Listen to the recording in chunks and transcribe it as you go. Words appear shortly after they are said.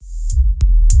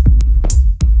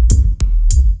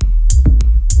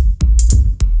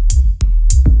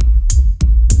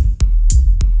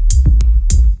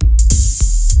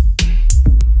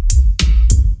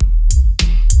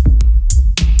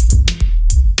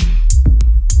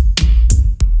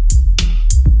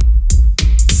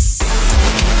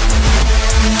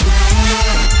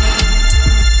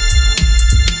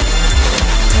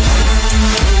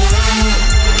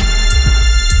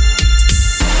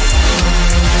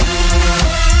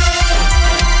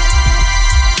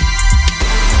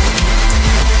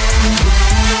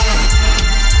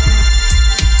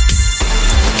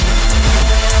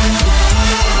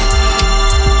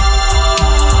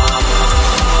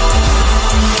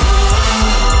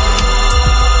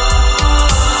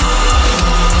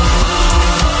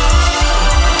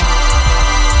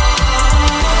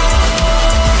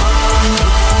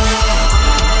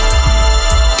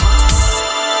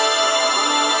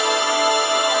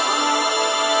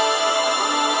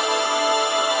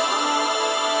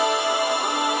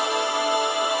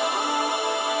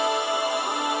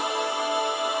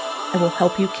will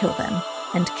help you kill them,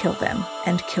 and kill them,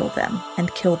 and kill them,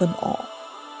 and kill them all.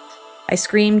 I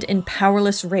screamed in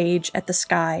powerless rage at the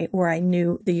sky where I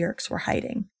knew the Yeerks were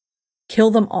hiding.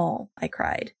 Kill them all, I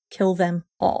cried. Kill them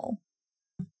all.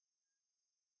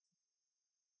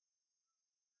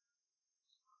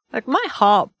 Like, my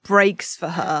heart breaks for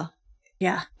her.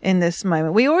 Yeah. In this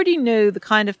moment. We already knew the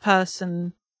kind of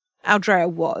person Aldrea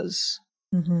was.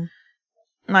 Mm-hmm.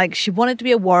 Like, she wanted to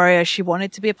be a warrior. She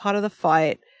wanted to be a part of the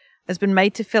fight. Has been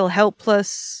made to feel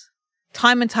helpless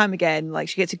time and time again. Like,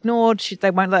 she gets ignored.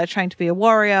 They won't let her train to be a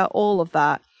warrior. All of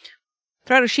that.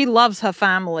 Throughout, she loves her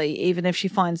family, even if she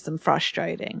finds them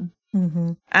frustrating.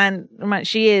 Mm-hmm. And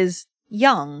she is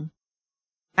young.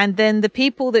 And then the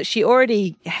people that she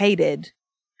already hated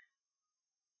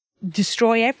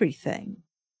destroy everything.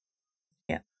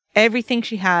 Yeah. Everything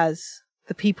she has,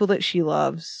 the people that she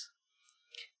loves.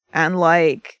 And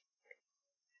like,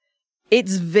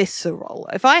 it's visceral.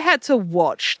 If I had to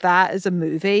watch that as a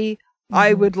movie,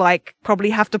 I would like probably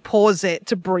have to pause it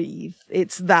to breathe.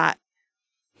 It's that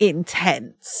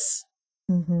intense.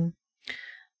 Mm-hmm.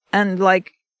 And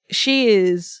like,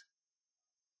 it's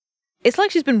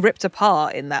like she's been ripped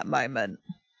apart in that moment.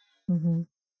 Mm-hmm.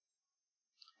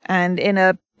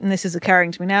 And this is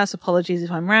occurring to me now, so apologies if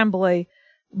I'm rambly,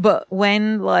 but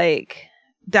when like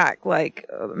Dak like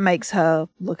makes her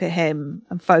look at him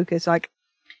and focus, like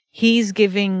he's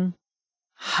giving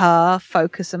her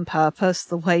focus and purpose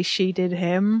the way she did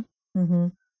him. Mm-hmm.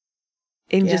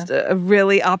 In just a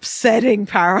really upsetting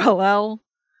parallel.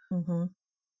 Mm-hmm.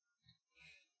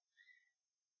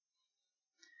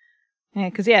 Yeah,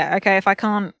 because okay, if I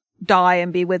can't die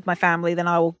and be with my family, then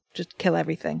I will just kill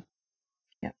everything.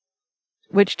 Yeah.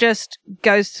 Which just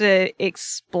goes to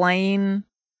inform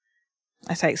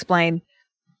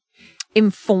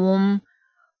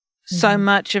so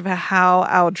much of how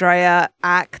Aldrea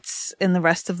acts in the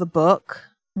rest of the book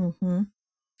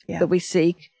that we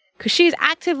see. Because she's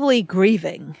actively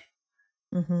grieving.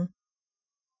 Mm-hmm.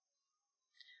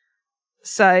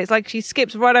 So it's like she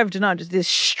skips right over to now, just this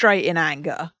straight in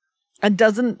anger. And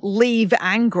doesn't leave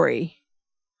angry.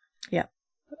 Yeah.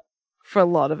 For a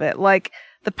lot of it. Like,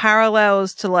 the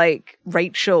parallels to, like,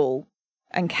 Rachel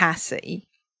and Cassie.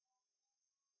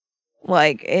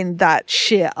 Like, in that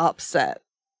sheer upset.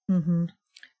 Mm-hmm.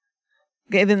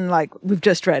 Given, like, we've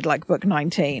just read, like, book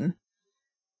 19.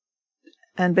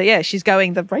 But yeah, she's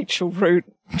going the Rachel route.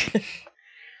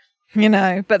 You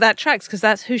know, but that tracks because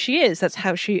that's who she is. That's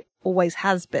how she always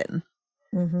has been.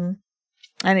 Mm-hmm.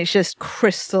 And it's just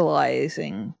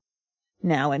crystallizing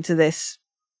now into this,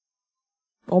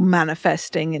 or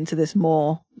manifesting into this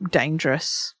more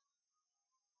dangerous.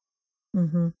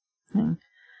 Mm-hmm.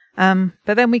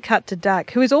 But then we cut to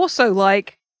Dak, who is also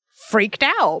like freaked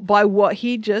out by what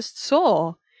he just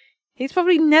saw. He's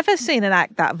probably never seen an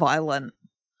act that violent.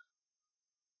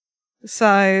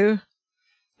 So,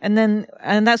 and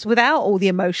that's without all the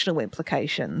emotional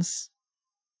implications.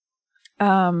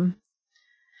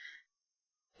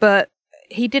 But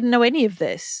he didn't know any of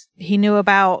this. He knew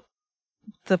about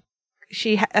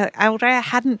Aldrea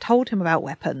hadn't told him about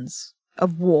weapons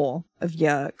of war, of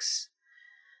Yeerks.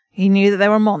 He knew that there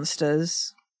were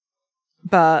monsters,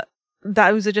 but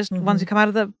those are just ones who come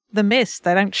out of the mist.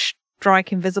 They don't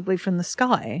strike invisibly from the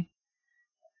sky.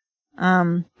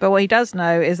 But what he does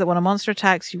know is that when a monster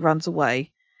attacks, he runs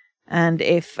away. And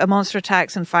if a monster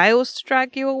attacks and fails to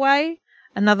drag you away,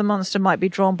 another monster might be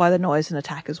drawn by the noise and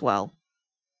attack as well.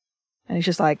 And he's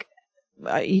just like,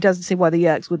 he doesn't see why the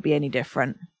Yeerks would be any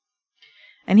different.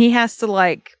 And he has to,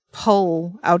 like,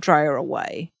 pull Aldrea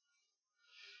away.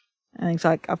 And he's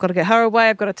like, I've got to get her away.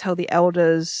 I've got to tell the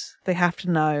elders. They have to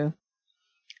know.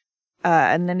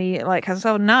 And then he, like, has to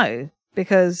tell no.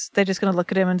 Because they're just going to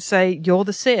look at him and say, you're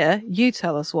the seer. You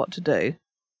tell us what to do.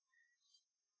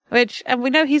 And we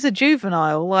know he's a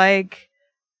juvenile. Like,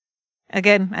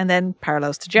 again, and then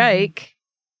parallels to Jake.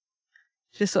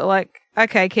 Just sort of like,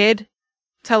 okay, kid,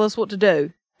 tell us what to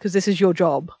do, because this is your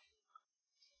job.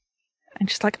 And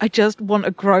just like, I just want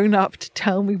a grown-up to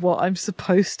tell me what I'm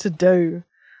supposed to do.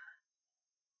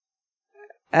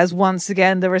 As once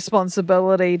again, the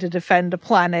responsibility to defend a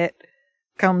planet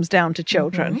comes down to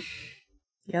children.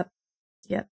 Yep.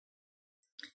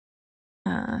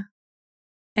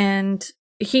 And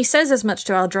he says as much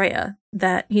to Aldrea,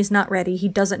 that he's not ready. He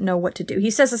doesn't know what to do.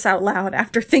 He says this out loud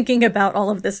after thinking about all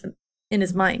of this in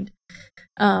his mind.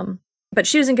 But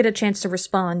she doesn't get a chance to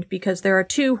respond because there are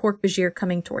two Hork-Bajir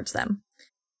coming towards them.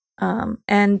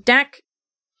 And Dak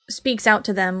speaks out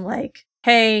to them like,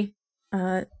 hey,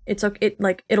 it's okay,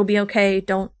 it'll be okay,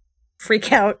 don't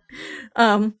freak out.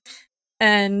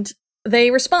 And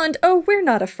they respond, oh, we're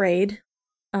not afraid.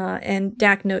 and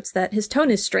Dak notes that his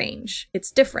tone is strange.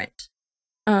 It's different.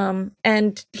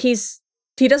 And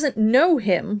he doesn't know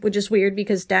him, which is weird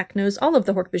because Dak knows all of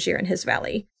the Hork-Bajir in his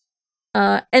valley.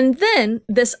 And then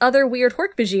this other weird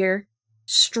Hork-Bajir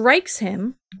strikes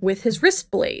him with his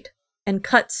wrist blade and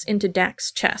cuts into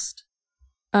Dak's chest.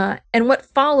 And what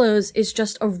follows is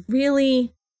just a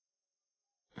really...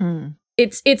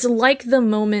 It's like the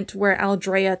moment where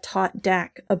Aldrea taught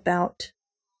Dak about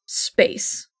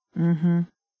space. Mm-hmm.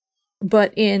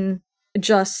 But in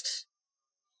just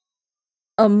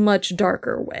a much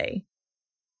darker way.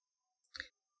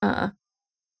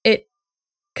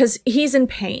 Because he's in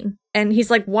pain, and he's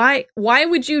like, why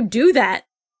would you do that?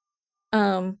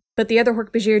 But the other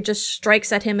Hork-Bajir just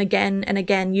strikes at him again and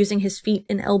again, using his feet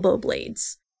and elbow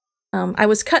blades. I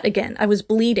was cut again. I was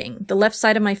bleeding. The left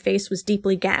side of my face was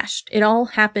deeply gashed. It all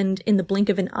happened in the blink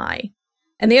of an eye.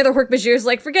 And the other Hork-Bajir's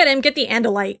like, forget him, get the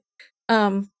Andalite.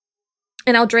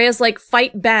 And Aldrea's like,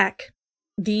 fight back.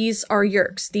 These are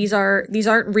Yeerks. These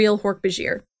aren't real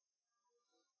Hork-Bajir.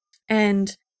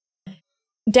 And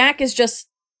Dak is just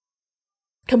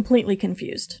completely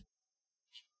confused.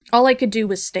 All I could do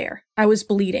was stare. I was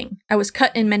bleeding. I was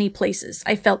cut in many places.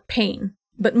 I felt pain.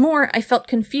 But more, I felt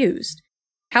confused.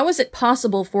 How is it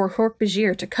possible for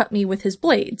Hork-Bajir to cut me with his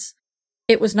blades?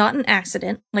 It was not an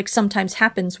accident, like sometimes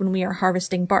happens when we are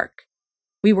harvesting bark.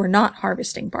 We were not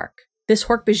harvesting bark. This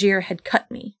Hork-Bajir had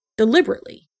cut me.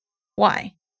 Deliberately.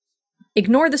 Why?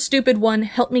 Ignore the stupid one,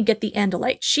 help me get the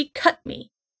Andalite. She cut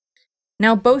me.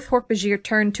 Now both Hork-Bajir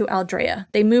turned to Aldrea.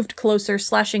 They moved closer,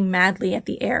 slashing madly at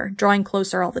the air, drawing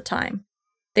closer all the time.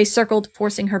 They circled,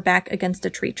 forcing her back against a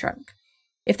tree trunk.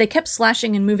 If they kept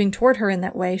slashing and moving toward her in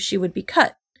that way, she would be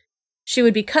cut. She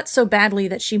would be cut so badly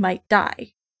that she might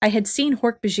die. I had seen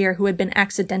Hork-Bajir who had been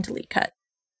accidentally cut.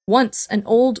 Once, an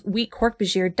old, weak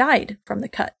Hork-Bajir died from the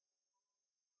cut.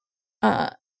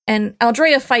 And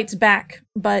Aldrea fights back,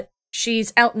 but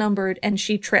she's outnumbered and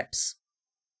she trips.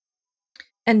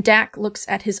 And Dak looks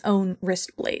at his own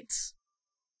wrist blades.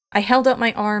 I held out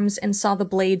my arms and saw the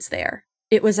blades there.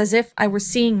 It was as if I were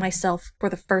seeing myself for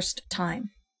the first time.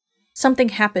 Something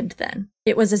happened then.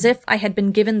 It was as if I had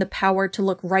been given the power to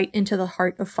look right into the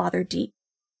heart of Father Deep.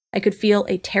 I could feel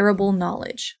a terrible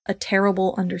knowledge, a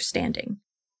terrible understanding.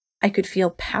 I could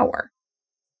feel power.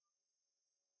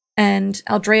 And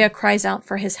Aldrea cries out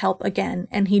for his help again,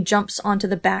 and he jumps onto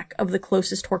the back of the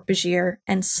closest Hork-Bajir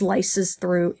and slices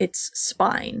through its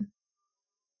spine.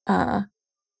 That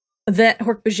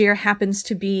Hork-Bajir happens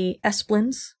to be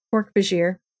Esplin's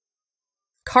Hork-Bajir.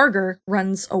 Karger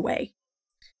runs away.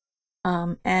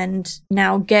 And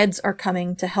now Geds are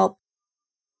coming to help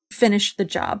finish the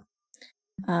job.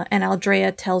 And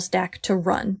Aldrea tells Dak to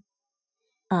run.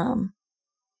 Then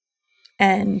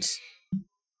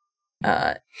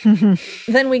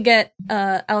we get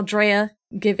Aldrea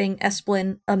giving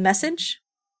Esplin a message.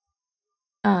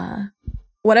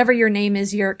 Whatever your name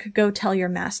is, Yeerk, go tell your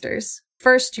masters.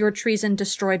 First, your treason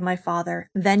destroyed my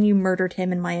father. Then you murdered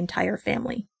him and my entire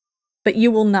family. But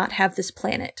you will not have this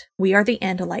planet. We are the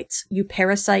Andalites, you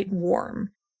parasite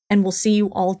worm, and will see you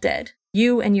all dead.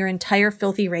 You and your entire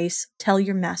filthy race, tell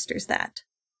your masters that.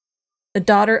 The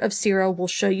daughter of Ciro will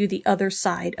show you the other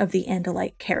side of the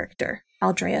Andalite character,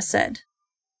 Aldrea said.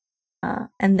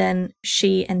 And then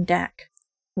she and Dak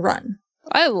run.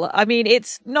 I mean,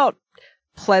 it's not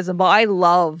pleasant, but I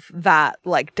love that,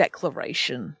 like,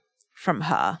 declaration from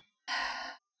her.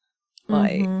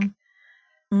 Like...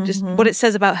 Just what it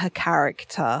says about her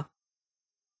character.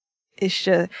 It's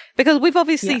just because we've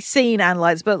obviously seen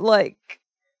Andalites, but like,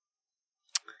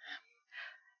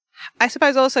 I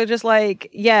suppose also just like,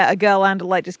 yeah, a girl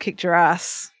Andalite just kicked your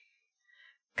ass,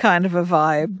 kind of a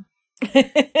vibe.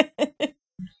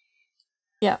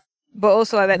 Yeah, but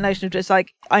also like that notion of just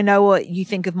like, I know what you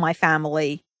think of my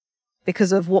family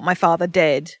because of what my father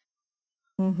did.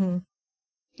 Mm-hmm.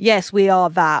 Yes, we are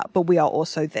that, but we are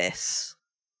also this.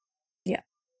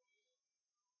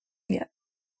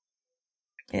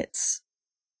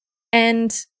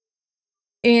 And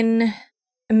in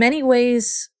many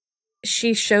ways,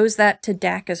 she shows that to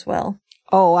Dak as well.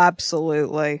 Oh,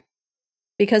 absolutely.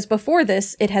 Because before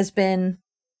this, it has been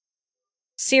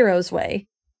Ciro's way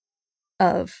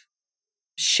of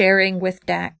sharing with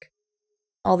Dak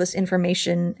all this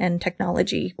information and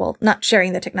technology. Well, not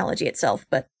sharing the technology itself,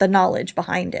 but the knowledge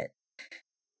behind it.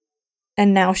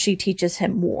 And now she teaches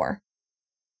him war.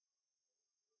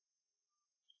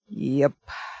 Yep.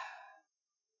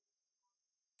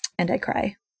 And I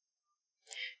cry.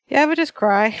 You ever just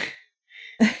cry?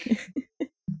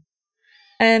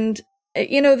 And,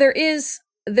 you know, there's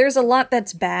a lot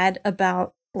that's bad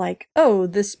about, like, oh,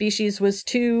 this species was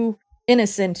too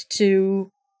innocent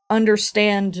to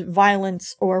understand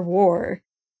violence or war.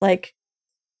 Like,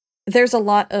 there's a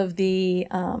lot of the,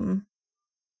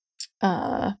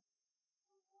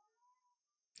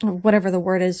 whatever the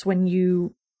word is when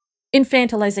you,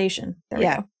 infantilization. There we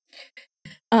go.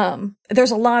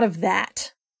 There's a lot of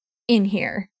that in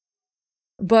here.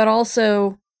 But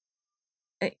also,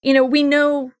 we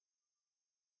know,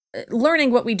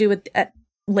 learning what we do at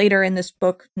later in this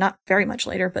book, not very much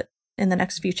later, but in the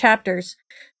next few chapters,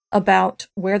 about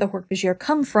where the Hork-Bajir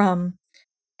come from,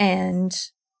 and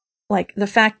like the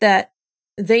fact that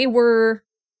they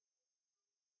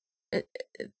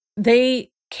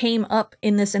came up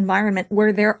in this environment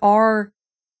where there are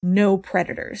no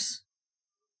predators.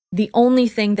 The only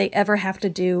thing they ever have to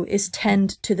do is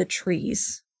tend to the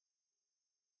trees.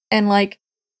 And like,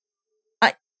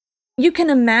 you can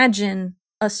imagine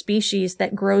a species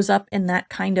that grows up in that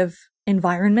kind of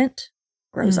environment,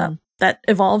 that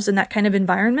evolves in that kind of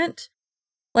environment.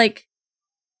 Like,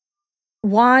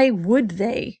 why would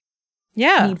they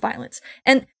need violence?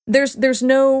 And there's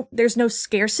no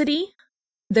scarcity.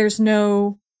 There's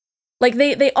no, like,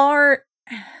 they are,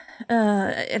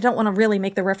 I don't want to really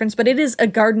make the reference, but it is a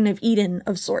Garden of Eden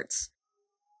of sorts.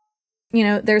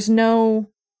 There's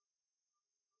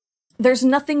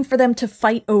nothing for them to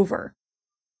fight over.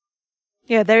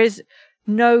 Yeah, there is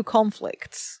no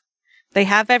conflicts. They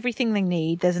have everything they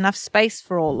need. There's enough space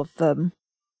for all of them.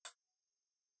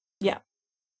 Yeah.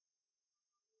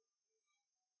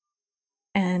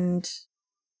 And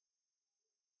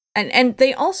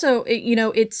they also,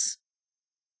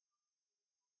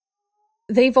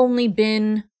 they've only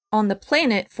been on the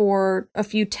planet for a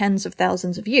few tens of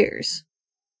thousands of years.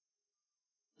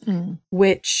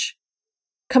 Which,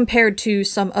 compared to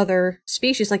some other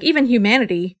species, like even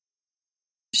humanity,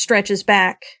 stretches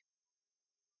back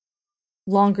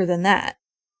longer than that,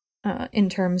 in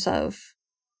terms of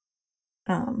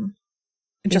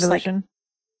just evolution. Like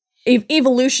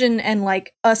evolution and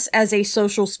like us as a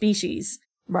social species,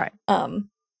 right? And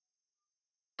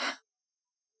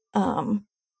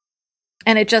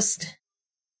it just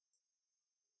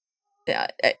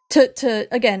to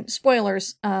again,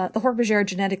 spoilers, the Hork-Bajir are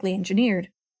genetically engineered,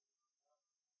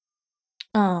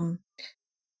 and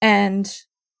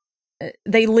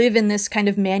they live in this kind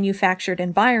of manufactured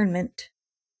environment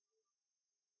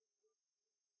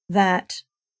that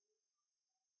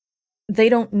they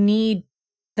don't need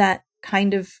that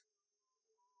kind of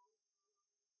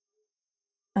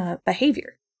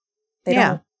behavior. They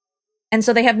don't. And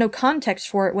so they have no context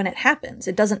for it when it happens.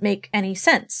 It doesn't make any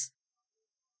sense.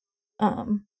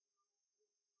 And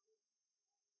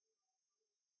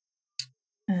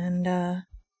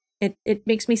it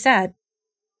makes me sad.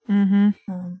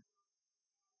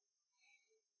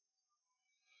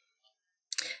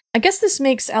 I guess this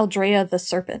makes Aldrea the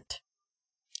serpent.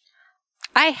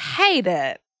 I hate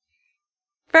it.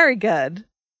 Very good.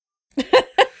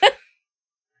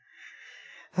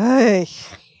 Hey.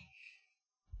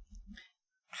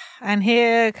 And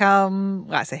here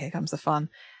comes the fun.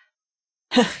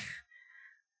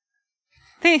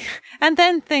 And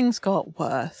then things got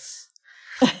worse.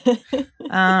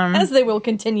 As they will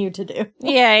continue to do.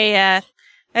 Yeah.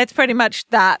 It's pretty much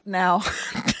that now.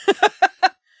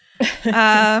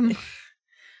 But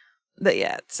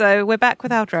yeah, so we're back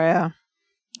with Aldrea.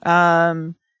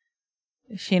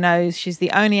 She knows she's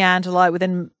the only Andalite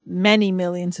within many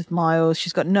millions of miles.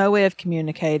 She's got no way of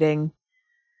communicating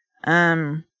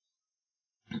with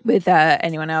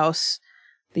anyone else.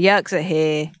 The Yeerks are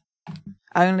here.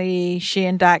 Only she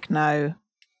and Dak know.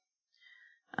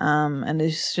 And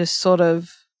it's just sort of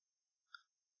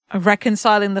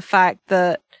reconciling the fact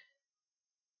that,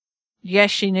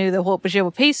 yes, she knew the Hork-Bajir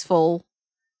were peaceful,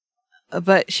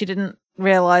 but she didn't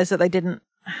realize that they didn't,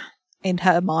 in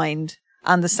her mind,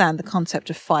 understand the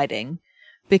concept of fighting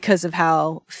because of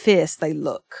how fierce they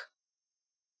look.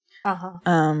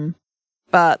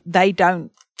 But they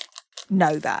don't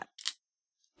know that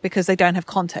because they don't have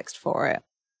context for it,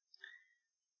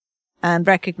 and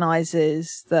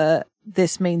recognizes that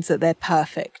this means that they're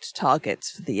perfect targets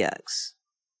for the Yeerks.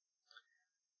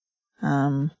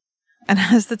 And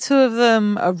as the two of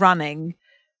them are running,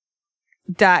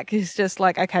 Dak is just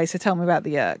like, okay, so tell me about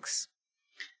the Yeerks.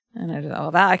 And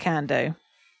that I can do.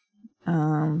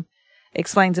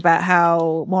 Explains about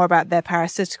more about their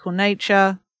parasitical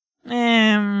nature.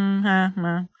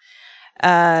 And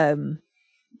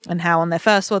how on their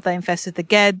first world they infested the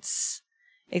Geds.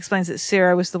 Explains that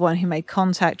Ciro was the one who made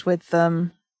contact with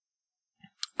them.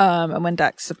 And when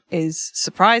Dax is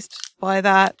surprised by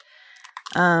that,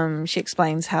 she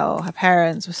explains how her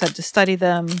parents were sent to study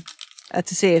them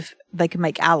to see if they could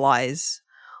make allies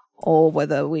or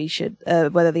whether we should,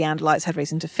 whether the Andalites had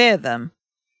reason to fear them.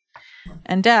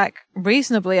 And Dak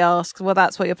reasonably asks, well,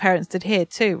 that's what your parents did here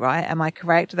too, right? Am I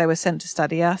correct? They were sent to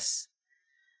study us.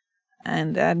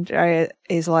 And Andrea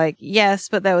is like, yes,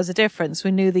 but there was a difference.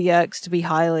 We knew the Yerks to be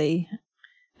highly.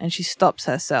 And she stops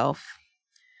herself.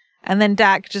 And then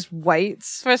Dak just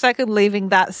waits for a second, leaving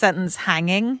that sentence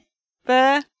hanging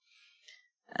there.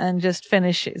 And just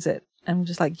finishes it. And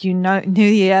just like, knew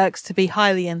the Yerks to be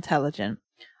highly intelligent.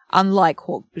 Unlike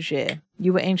Hork-Bajir.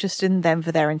 You were interested in them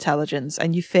for their intelligence,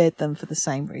 and you feared them for the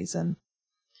same reason.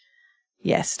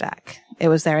 Yes, Dak. It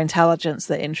was their intelligence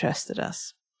that interested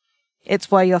us.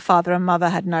 It's why your father and mother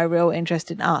had no real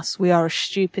interest in us. We are a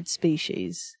stupid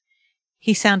species.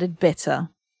 He sounded bitter.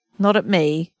 Not at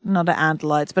me, not at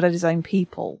Andalites, but at his own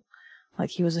people.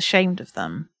 Like he was ashamed of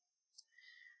them.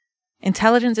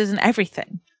 Intelligence isn't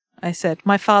everything, I said.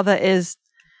 My father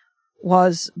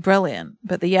was brilliant,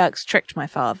 but the Yerks tricked my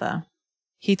father.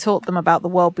 He taught them about the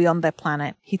world beyond their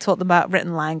planet. He taught them about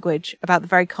written language, about the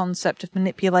very concept of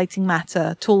manipulating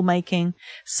matter, tool making,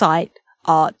 sight,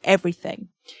 art, everything.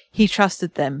 He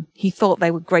trusted them. He thought they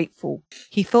were grateful.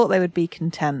 He thought they would be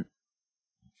content.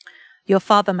 Your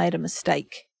father made a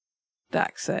mistake,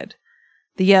 Dak said.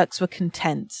 The Yerks were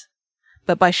content,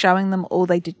 but by showing them all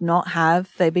they did not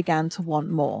have, they began to want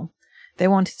more. They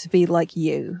wanted to be like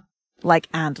you,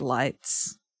 like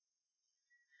Andalites.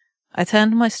 I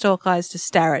turned my stalk eyes to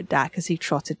stare at Dak as he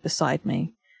trotted beside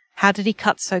me. How did he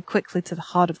cut so quickly to the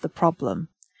heart of the problem?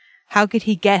 How could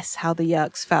he guess how the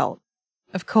Yerks felt?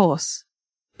 Of course,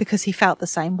 because he felt the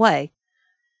same way.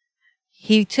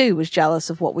 He too was jealous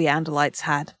of what we Andalites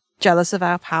had, jealous of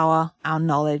our power, our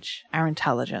knowledge, our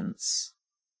intelligence.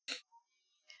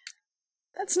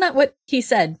 That's not what he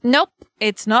said. Nope,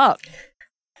 it's not.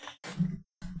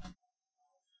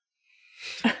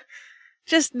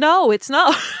 Just no, it's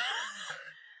not.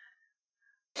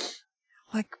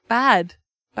 Like bad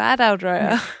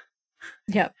Aldrea.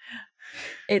 Yep.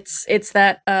 It's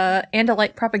that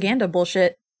Andalite propaganda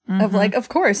bullshit of like, of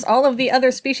course, all of the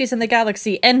other species in the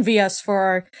galaxy envy us for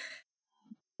our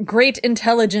great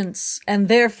intelligence, and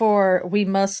therefore we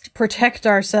must protect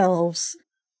ourselves.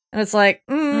 And it's like,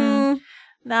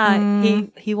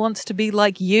 he wants to be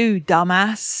like you,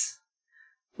 dumbass.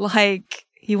 Like,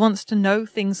 he wants to know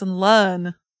things and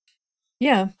learn.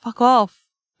 Yeah. Fuck off.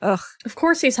 Ugh. Of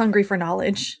course he's hungry for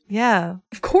knowledge. Yeah.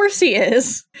 Of course he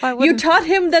is. You taught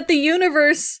him that the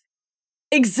universe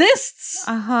exists.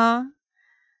 Uh-huh.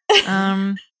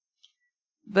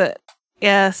 But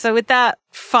yeah, so with that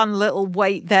fun little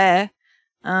wait there,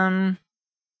 and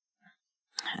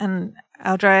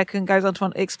Aldrea goes on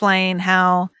to explain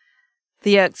how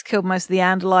the Yerks killed most of the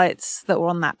Andalites that were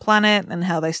on that planet, and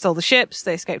how they stole the ships,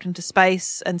 they escaped into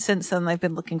space, and since then they've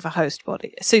been looking for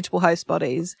suitable host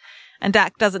bodies. And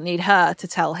Dak doesn't need her to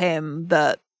tell him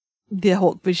that the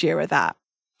Hork-Bajir are that.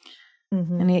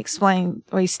 And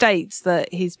he states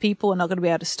that his people are not going to be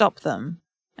able to stop them.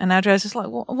 And Aldrea's just like,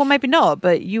 well, maybe not,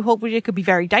 but you Hork-Bajir could be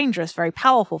very dangerous, very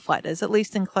powerful fighters, at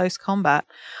least in close combat.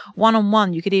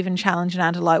 One-on-one, you could even challenge an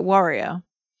Andalite warrior.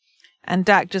 And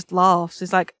Dak just laughs.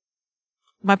 He's like,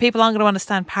 my people aren't going to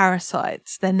understand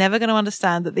parasites. They're never going to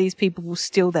understand that these people will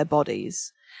steal their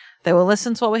bodies. They will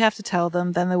listen to what we have to tell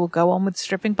them, then they will go on with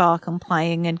stripping bark and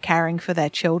playing and caring for their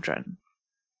children.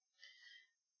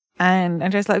 And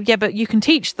Andrea's like, yeah, but you can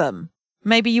teach them.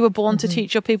 Maybe you were born to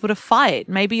teach your people to fight.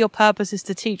 Maybe your purpose is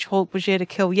to teach Hork-Bajir to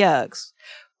kill Yerks.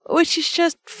 Which is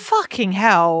just fucking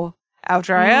hell,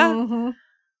 Aldrea.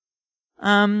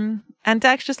 And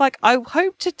Dak's just like, I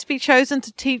hoped to be chosen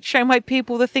to show my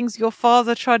people the things your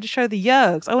father tried to show the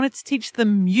Yerks. I wanted to teach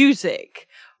them music,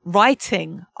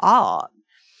 writing, art.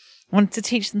 I wanted to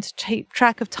teach them to keep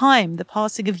track of time, the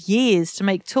passing of years, to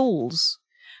make tools.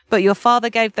 But your father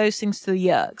gave those things to the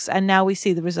Yerks, and now we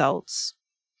see the results.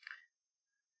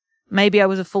 Maybe I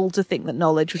was a fool to think that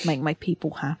knowledge would make my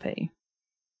people happy.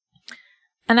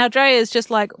 And Aldrea is just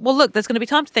like, well, look, there's going to be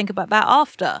time to think about that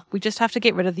after. We just have to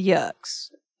get rid of the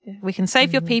Yerks. We can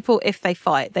save your people if they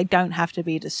fight. They don't have to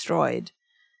be destroyed.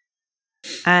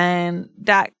 And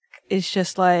Dak is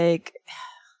just like,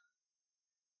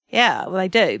 yeah, well, they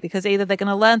do, because either they're going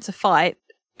to learn to fight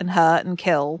and hurt and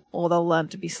kill, or they'll learn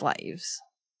to be slaves.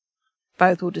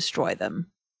 Both will destroy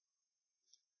them.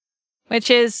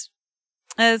 Which is,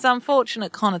 there's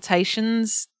unfortunate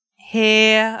connotations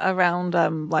here around,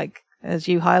 like, as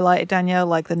you highlighted, Danielle,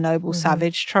 like the noble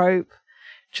savage trope.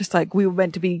 Just like, we were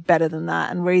meant to be better than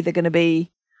that, and we're either going to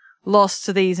be lost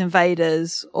to these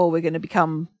invaders, or we're going to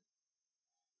become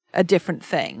a different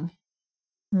thing.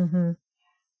 And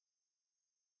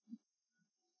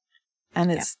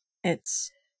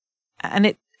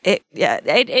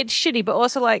it's shitty, but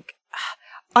also like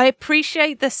I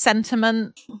appreciate the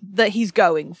sentiment that he's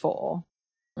going for.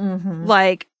 Mm-hmm.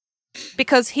 Like,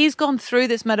 because he's gone through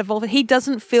this metamorphosis, he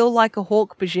doesn't feel like a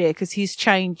Hork-Bajir because he's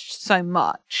changed so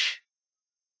much.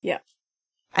 Yeah.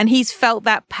 And he's felt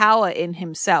that power in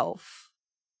himself.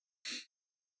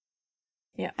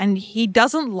 Yeah. And he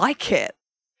doesn't like it.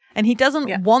 And he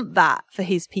doesn't want that for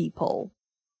his people.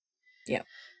 Yeah.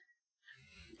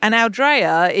 And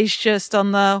Aldrea is just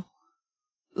on the,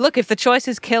 look, if the choice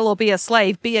is kill or be a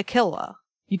slave, be a killer.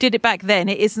 You did it back then.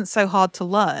 It isn't so hard to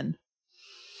learn.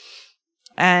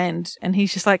 And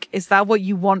he's just like, is that what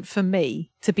you want for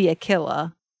me, to be a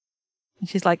killer? And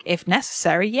she's like, if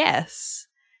necessary, yes.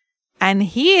 And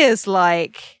he is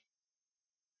like,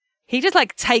 he just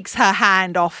like takes her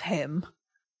hand off him.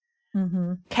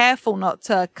 Mm-hmm. Careful not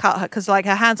to cut her, because like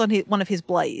her hand's on one of his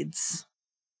blades.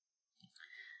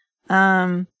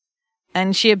 And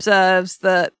she observes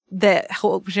that their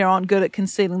Hork-Bajir aren't good at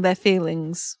concealing their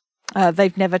feelings.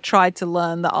 They've never tried to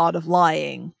learn the art of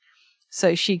lying.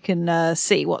 So she can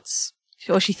see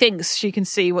she thinks she can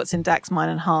see what's in Dak's mind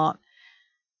and heart.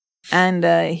 And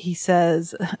he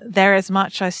says, there is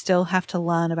much I still have to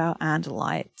learn about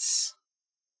Andalites.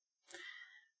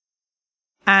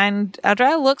 And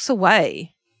Aldrea looks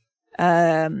away.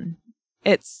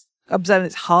 It's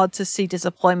hard to see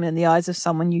disappointment in the eyes of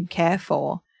someone you care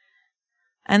for.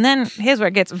 And then here's where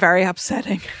it gets very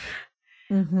upsetting.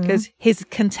 Because his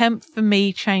contempt for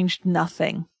me changed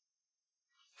nothing.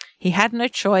 He had no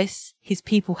choice. His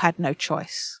people had no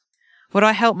choice. Would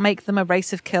I help make them a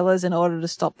race of killers in order to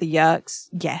stop the Yeerks?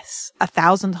 Yes.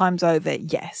 1,000 times over,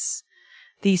 yes.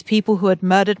 These people who had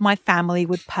murdered my family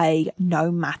would pay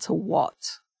no matter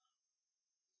what.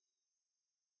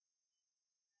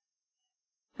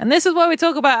 And this is why we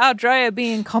talk about Aldrea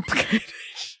being complicated.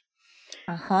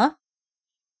 Uh-huh.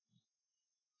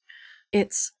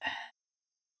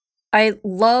 I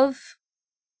love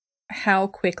how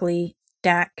quickly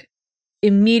Dak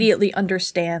immediately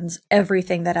understands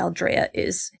everything that Aldrea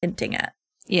is hinting at.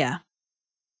 Yeah.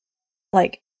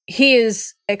 Like, he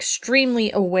is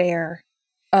extremely aware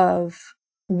of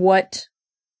what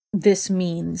this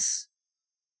means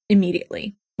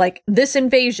immediately. Like, this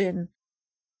invasion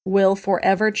will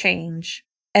forever change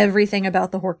everything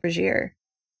about the Hork-Bajir,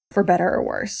 for better or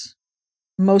worse.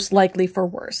 Most likely for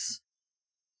worse.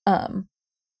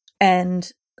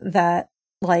 And that,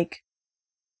 like...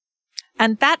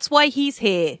 And that's why he's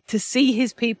here, to see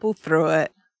his people through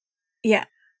it. Yeah.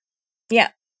 Yeah.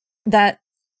 That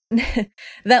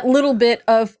that little bit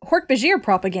of Hork-Bajir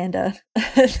propaganda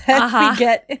that we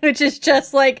get, which is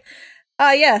just like,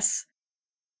 yes,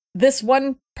 this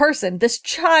one person, this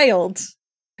child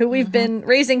who we've been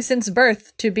raising since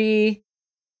birth to be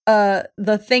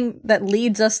the thing that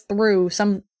leads us through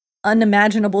some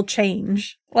unimaginable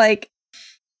change. Like,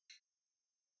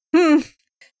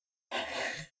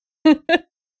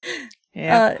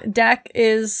 Yeah. Dak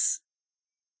is...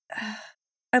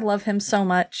 I love him so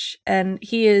much, and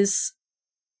he's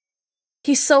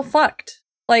so fucked.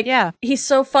 Like, yeah. He's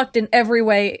so fucked in every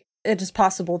way it is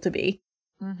possible to be.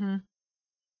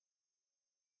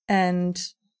 And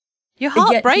your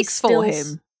heart breaks for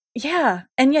him. Yeah,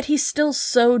 and yet he's still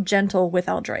so gentle with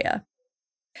Aldrea.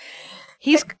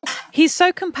 He's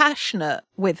so compassionate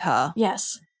with her.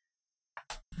 Yes.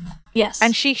 Yes.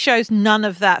 And she shows none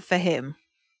of that for him.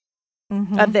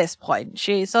 At this point.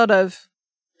 She sort of...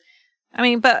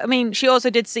 she also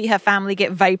did see her family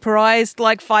get vaporized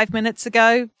like 5 minutes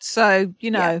ago. So,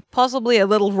 possibly a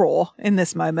little raw in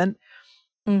this moment.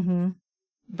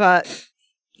 But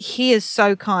he is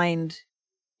so kind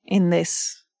in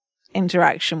this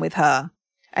interaction with her.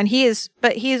 And he is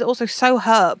also so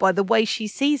hurt by the way she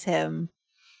sees him.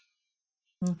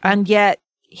 And yet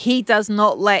he does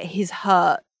not let his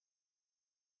hurt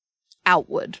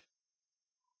outward.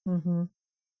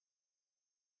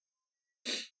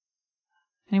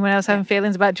 Anyone else having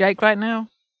feelings about Jake right now?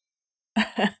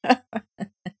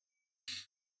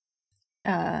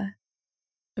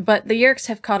 But the Yeerks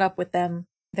have caught up with them.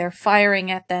 They're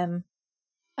firing at them.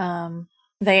 Dak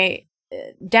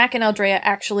and Aldrea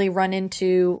actually run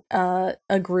into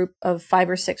a group of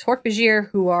 5 or 6 Hork-Bajir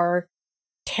who are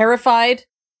terrified,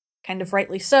 kind of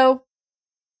rightly so.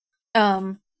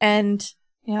 And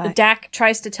Dak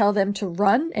tries to tell them to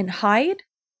run and hide.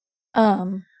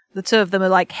 The two of them are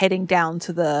like heading down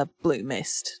to the blue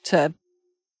mist to...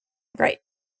 Right.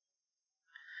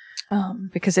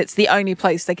 Because it's the only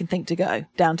place they can think to go,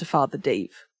 down to Father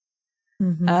Deep.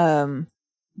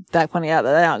 They're pointing out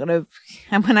that they aren't going to...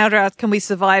 And when Aldrea asks, can we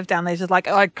survive down there? She's like,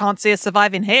 I can't see us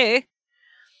surviving here.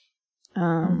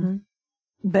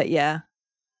 But yeah.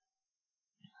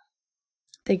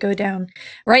 They go down.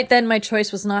 Right then, my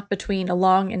choice was not between a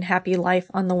long and happy life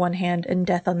on the one hand and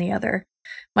death on the other.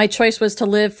 My choice was to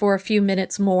live for a few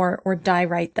minutes more or die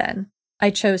right then. I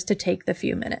chose to take the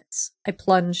few minutes. I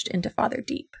plunged into Father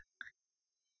Deep.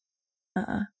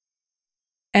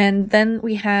 And then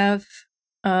we have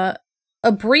a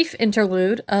brief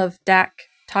interlude of Dak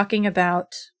talking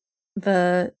about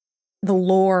the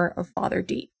lore of Father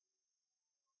Deep.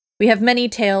 We have many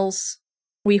tales,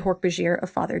 we Hork-Bajir, of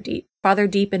Father Deep. Father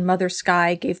Deep and Mother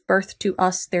Sky gave birth to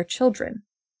us, their children.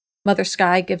 Mother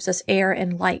Sky gives us air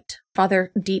and light.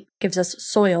 Father Deep gives us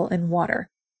soil and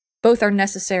water. Both are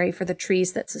necessary for the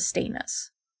trees that sustain us.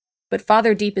 But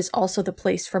Father Deep is also the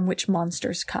place from which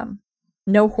monsters come.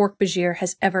 No Hork-Bajir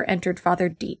has ever entered Father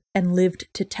Deep and lived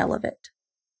to tell of it.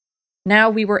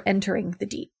 Now we were entering the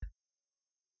deep.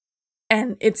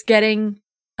 And it's getting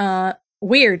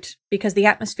weird because the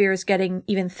atmosphere is getting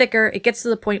even thicker. It gets to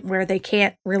the point where they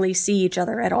can't really see each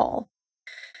other at all.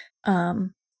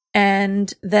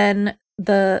 And then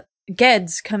the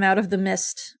Geds come out of the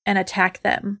mist and attack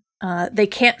them. They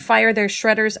can't fire their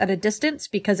shredders at a distance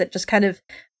because it just kind of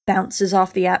bounces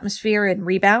off the atmosphere and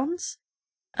rebounds.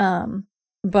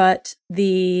 But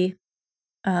they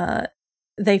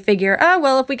figure,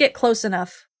 well, if we get close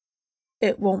enough,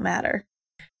 it won't matter.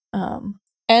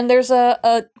 And there's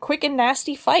a quick and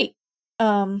nasty fight.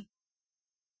 And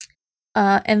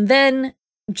then,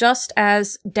 just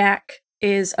as Dak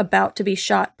is about to be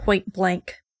shot point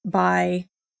blank by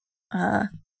the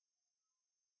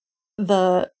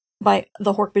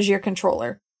Hork-Bajir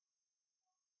controller,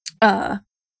 the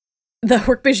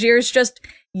Hork-Bajir is just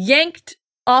yanked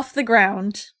off the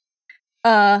ground,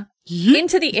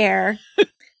 into the air,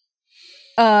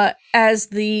 as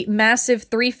the massive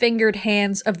 3-fingered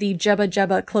hands of the Jubba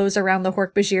Jubba close around the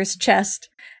Hork-Bajir's chest,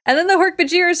 and then the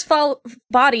Hork-Bajir's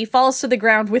body falls to the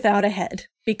ground without a head,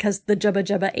 because the Jubba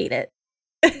Jubba ate it.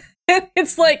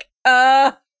 It's like,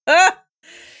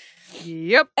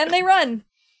 Yep. And they run,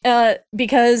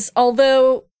 because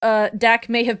although Dak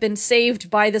may have been saved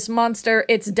by this monster,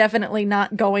 it's definitely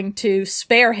not going to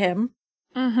spare him.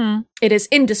 Mm-hmm. It is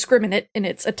indiscriminate in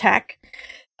its attack.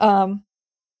 But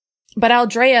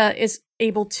Aldrea is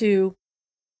able to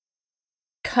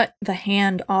cut the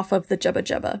hand off of the Jubba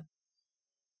Jubba.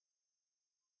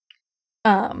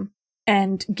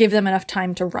 And give them enough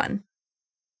time to run.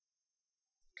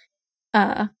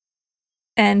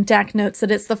 And Dak notes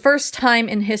that it's the first time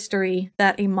in history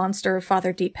that a monster of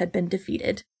Father Deep had been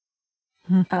defeated.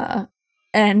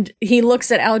 And he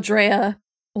looks at Aldrea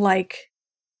like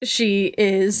she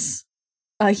is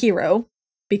a hero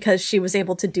because she was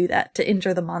able to do that, to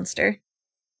injure the monster.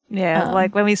 Yeah,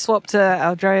 like when we swapped to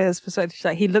Aldrea's perspective,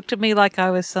 like, he looked at me like I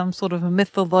was some sort of a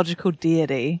mythological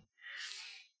deity.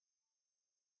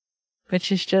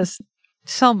 Which is just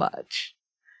so much.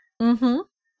 Mm-hmm.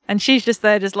 And she's just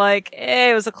there, just like,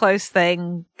 it was a close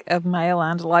thing. A male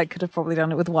Andalite could have probably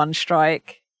done it with one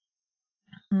strike.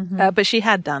 Mm-hmm. But she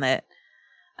had done it.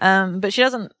 But she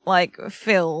doesn't, like,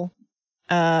 feel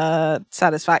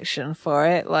satisfaction for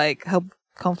it. Like, her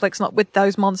conflict's not with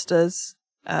those monsters.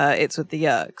 It's with the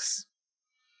Yeerks.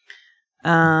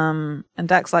 And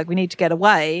Dak's like, we need to get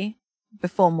away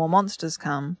before more monsters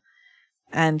come.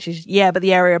 And she's, yeah, but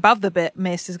the area above the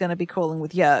mist is going to be crawling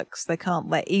with Yeerks. They can't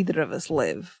let either of us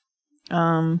live.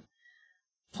 To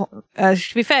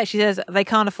be fair, she says, they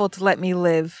can't afford to let me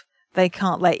live. They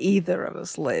can't let either of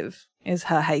us live, is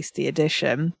her hasty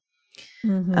addition.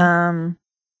 Mm-hmm.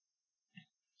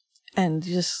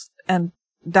 And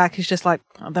Dak is just like,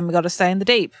 oh, then we got to stay in the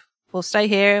deep. We'll stay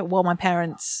here while my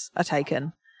parents are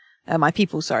taken. My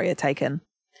people, are taken.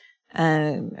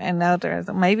 And now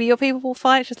maybe your people will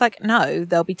fight. She's like, no,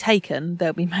 they'll be taken.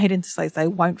 They'll be made into slaves. They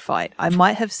won't fight. I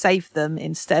might have saved them.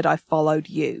 Instead, I followed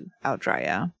you,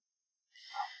 Aldrea.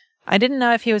 I didn't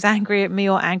know if he was angry at me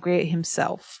or angry at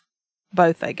himself.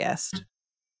 Both, I guessed.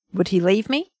 Would he leave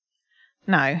me?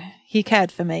 No, he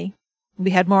cared for me.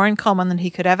 We had more in common than he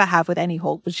could ever have with any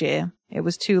Hork-Bajir. It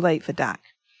was too late for Dak.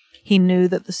 He knew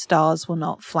that the stars were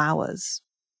not flowers.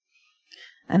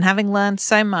 And having learned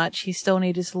so much, he still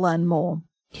needed to learn more.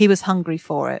 He was hungry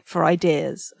for it, for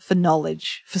ideas, for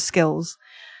knowledge, for skills,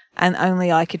 and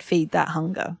only I could feed that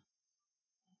hunger.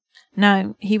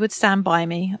 No, he would stand by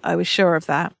me, I was sure of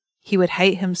that. He would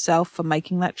hate himself for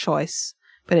making that choice,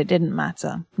 but it didn't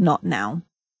matter, not now.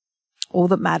 All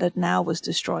that mattered now was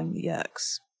destroying the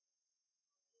Yeerks.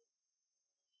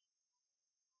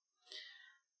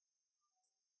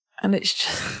 And it's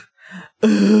just...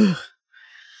 ugh.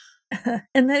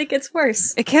 And then it gets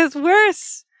worse. It gets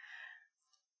worse.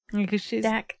 Because she's...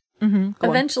 Dak. Mm-hmm,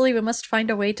 Eventually we must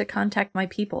find a way to contact my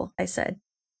people, I said.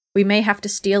 We may have to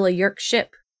steal a Yerk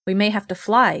ship. We may have to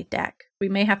fly, Dak. We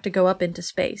may have to go up into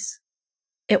space.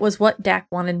 It was what Dak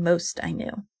wanted most, I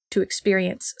knew. To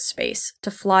experience space,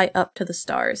 to fly up to the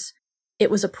stars.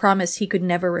 It was a promise he could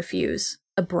never refuse.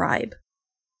 A bribe.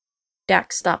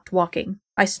 Dak stopped walking.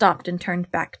 I stopped and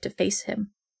turned back to face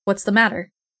him. What's the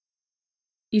matter?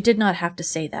 You did not have to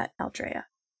say that, Aldrea.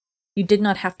 You did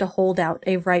not have to hold out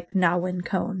a ripe Nawin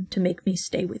cone to make me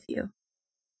stay with you.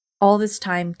 All this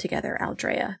time together,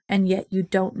 Aldrea, and yet you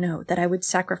don't know that I would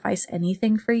sacrifice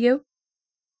anything for you?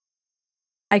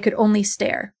 I could only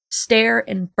stare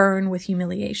and burn with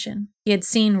humiliation. He had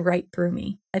seen right through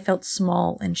me. I felt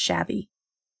small and shabby.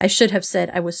 I should have said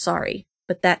I was sorry,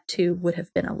 but that too would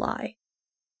have been a lie.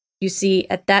 You see,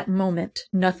 at that moment,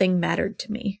 nothing mattered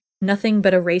to me. Nothing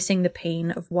but erasing the pain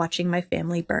of watching my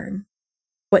family burn.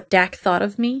 What Dak thought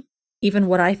of me, even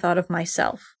what I thought of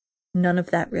myself, none of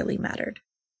that really mattered.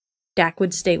 Dak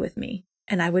would stay with me,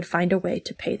 and I would find a way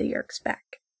to pay the Yerks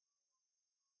back.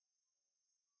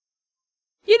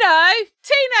 You know,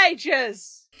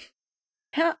 teenagers!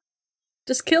 Yeah,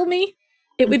 just kill me.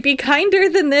 It would be kinder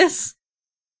than this.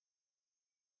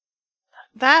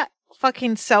 That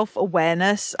fucking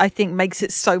self-awareness, I think, makes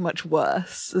it so much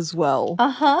worse as well.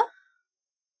 Uh-huh.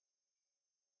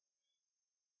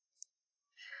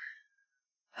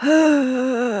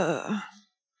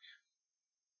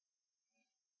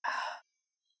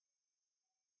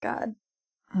 God.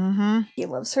 Mm-hmm. He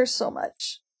loves her so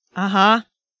much. Uh-huh.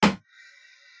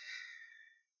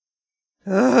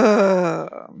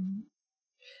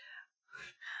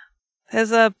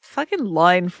 There's a fucking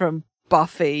line from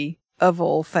Buffy, of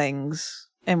all things,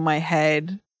 in my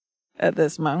head at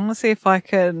this moment. Let's see if I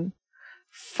can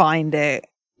find it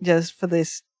just for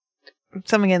this.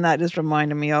 Something in that just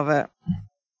reminded me of it.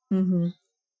 Mm-hmm.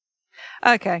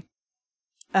 Okay.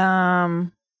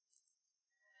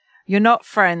 You're not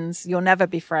friends. You'll never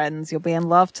be friends. You'll be in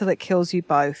love till it kills you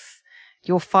both.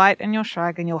 You'll fight and you'll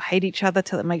shrug and you'll hate each other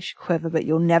till it makes you quiver, but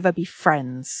you'll never be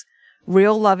friends.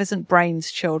 Real love isn't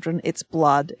brains, children. It's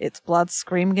blood. It's blood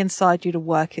screaming inside you to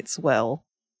work its will.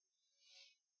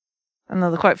 And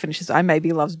then the quote finishes, I may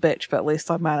be love's bitch, but at least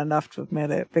I'm man enough to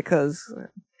admit it, because,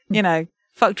 you know,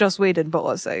 fuck Joss Whedon, but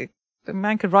let's say, the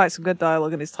man could write some good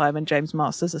dialogue in his time, and James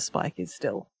Masters as Spike is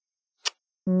still.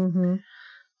 Mm-hmm.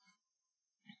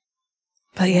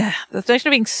 But yeah, the notion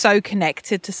of being so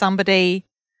connected to somebody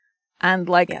and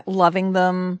loving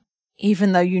them,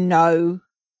 even though you know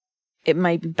it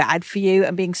may be bad for you,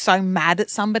 and being so mad at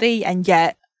somebody, and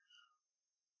yet,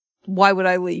 why would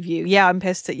I leave you? Yeah, I'm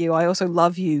pissed at you. I also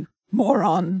love you,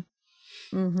 moron.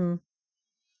 Mm-hmm.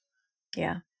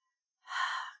 Yeah.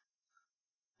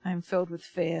 I'm filled with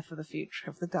fear for the future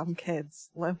of the dumb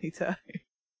kids. Let me tell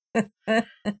you.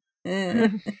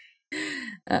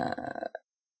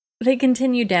 They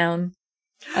continue down.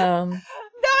 No,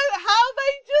 how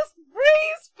they just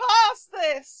breeze past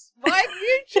this. My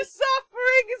future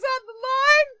suffering is on the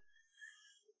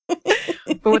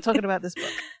line. But we're talking about this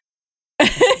book.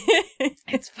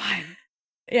 It's fine.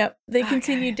 Yep, they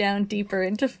continue down deeper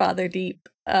into Father Deep.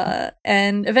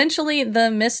 And eventually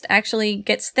the mist actually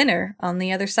gets thinner on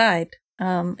the other side.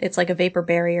 It's like a vapor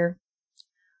barrier.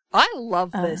 I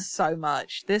love this so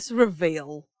much. This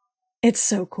reveal. It's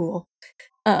so cool.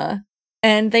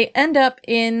 And they end up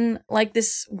in like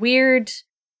this weird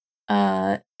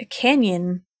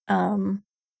canyon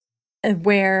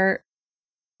where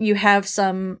you have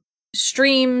some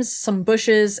streams, some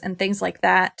bushes, and things like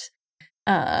that.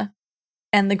 And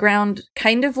the ground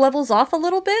kind of levels off a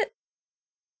little bit,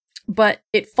 but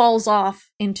it falls off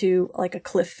into like a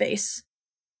cliff face.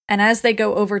 And as they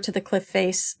go over to the cliff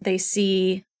face, they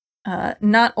see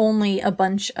not only a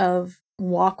bunch of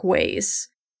walkways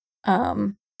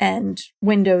and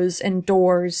windows and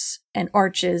doors and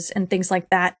arches and things like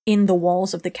that in the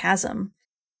walls of the chasm,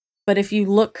 but if you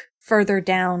look further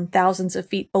down, thousands of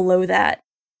feet below that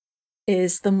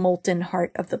is the molten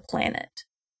heart of the planet.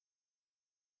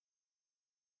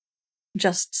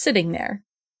 Just sitting there.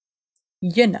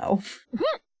 You know.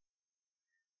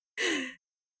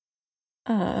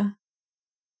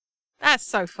 That's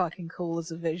so fucking cool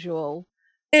as a visual.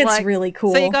 It's really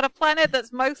cool. So you got a planet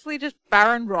that's mostly just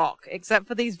barren rock, except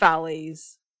for these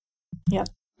valleys. Yep.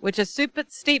 Which are super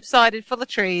steep-sided full of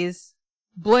trees.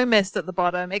 Blue mist at the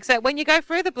bottom, except when you go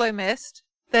through the blue mist,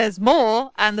 there's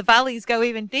more, and the valleys go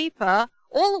even deeper,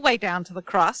 all the way down to the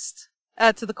crust,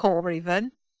 to the core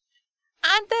even.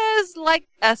 And there's, like,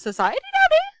 a society down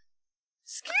here?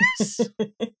 Excuse?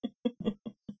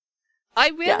 I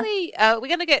really, we're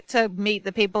going to get to meet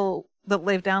the people that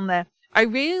live down there. I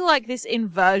really like this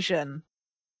inversion.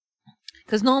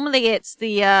 Because normally it's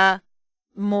the,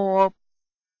 more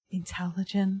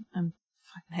intelligent, I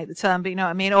fucking hate the term, but you know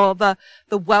what I mean, or the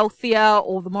wealthier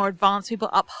or the more advanced people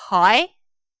up high,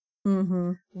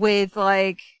 with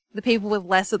like the people with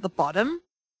less at the bottom.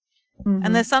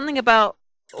 And there's something about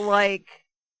like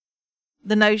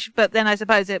the notion, but then I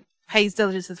suppose it pays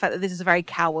diligence to the fact that this is a very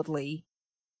cowardly,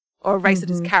 or a race that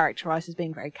is characterized as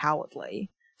being very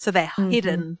cowardly. So they're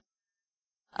hidden.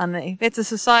 And it's a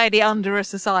society under a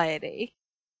society.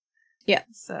 Yeah.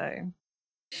 So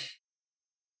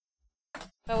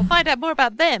we'll find out more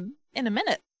about them in a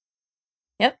minute.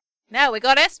 Yep. Now we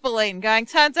got Esperline going,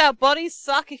 turns out bodies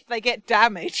suck if they get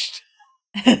damaged.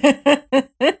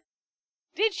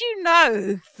 Did you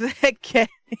know that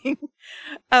getting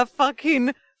a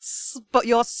fucking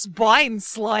your spine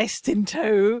sliced in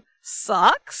two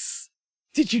sucks?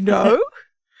 Did you know?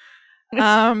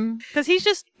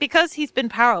 Because he's been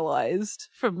paralyzed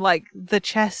from like the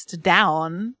chest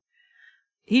down.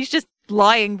 He's just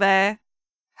lying there,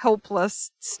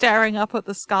 helpless, staring up at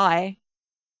the sky.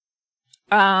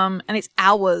 And it's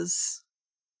hours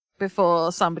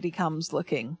before somebody comes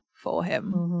looking for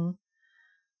him.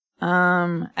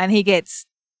 And he gets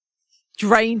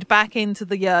drained back into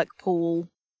the Yerk pool,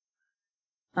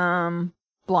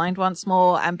 blind once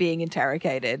more and being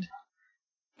interrogated.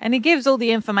 And he gives all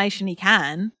the information he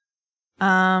can,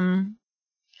 but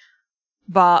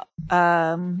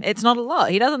it's not a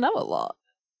lot. He doesn't know a lot.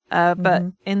 But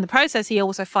in the process, he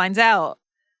also finds out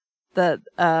that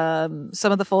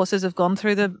some of the forces have gone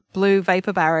through the blue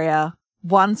vapor barrier.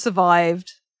 One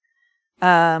survived.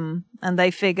 And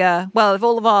they figure, well, if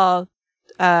all of our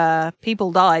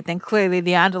people died, then clearly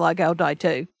the Andalite girl died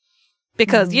too.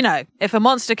 Because, you know, if a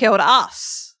monster killed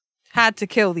us, had to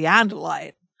kill the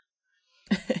Andalite.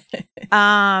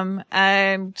 And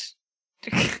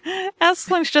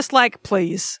Aslan's just like,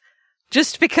 please,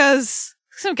 just because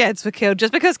some Geds were killed,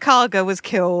 just because Karga was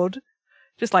killed,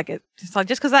 just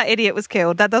because that idiot was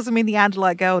killed, that doesn't mean the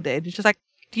Andalite girl did. It's just like,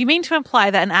 do you mean to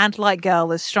imply that an Andalite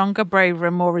girl is stronger, braver,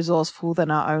 and more resourceful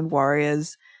than our own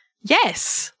warriors?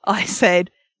 Yes, I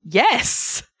said,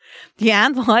 yes. The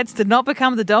Andalites did not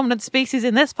become the dominant species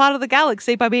in this part of the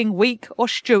galaxy by being weak or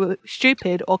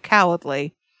stupid or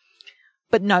cowardly.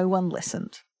 But no one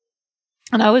listened.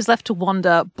 And I was left to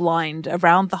wander blind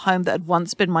around the home that had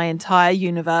once been my entire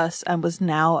universe and was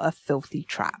now a filthy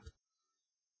trap.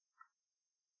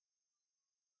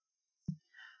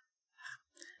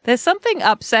 There's something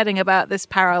upsetting about this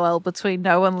parallel between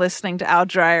no one listening to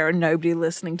Aldrea and nobody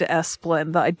listening to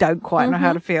Esplin that I don't quite know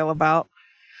how to feel about.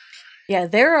 Yeah,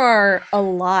 there are a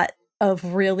lot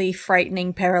of really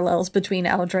frightening parallels between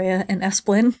Aldrea and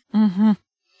Esplin.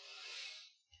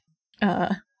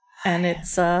 And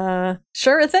it's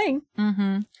sure a thing.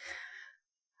 Can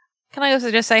I also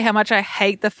just say how much I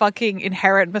hate the fucking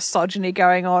inherent misogyny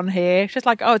going on here? It's just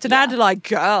like, oh, it's an Andalite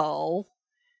girl.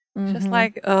 Just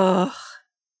like, ugh.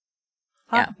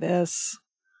 Fuck this.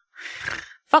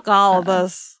 Fuck all of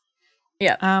this.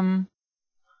 Yeah.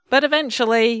 But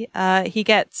eventually, he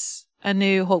gets a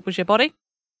new Hork-Bajir body.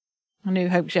 A new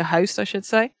Hork-Bajir host, I should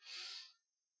say.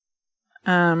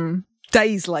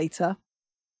 Days later.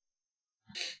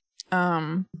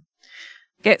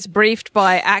 Gets briefed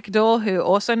by Akdor, who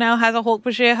also now has a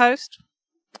Hork-Bajir host.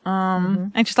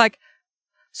 And she's like,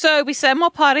 so we send more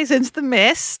parties into the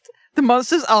mist. The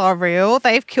monsters are real.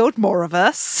 They've killed more of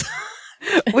us.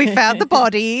 We found the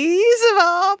bodies of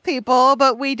our people,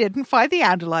 but we didn't find the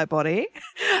Andalite body.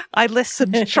 I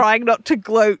listened, trying not to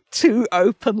gloat too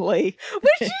openly,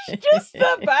 which is just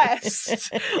the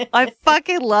best. I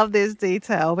fucking love this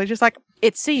detail. But just like,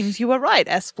 it seems you were right,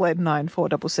 Esplin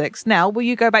 9466. Now will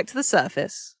you go back to the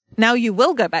surface? Now you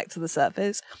will go back to the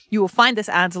surface. You will find this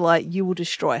Andalite. You will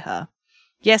destroy her.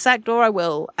 Yes, Akdor, I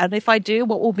will. And if I do,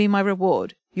 what will be my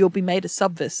reward? You'll be made a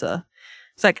subvisor.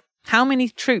 It's like, how many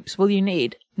troops will you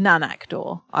need? None,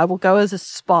 Akdor. I will go as a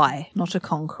spy, not a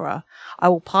conqueror. I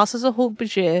will pass as a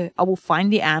Hork-Bajir, I will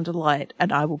find the Andalite,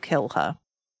 and I will kill her.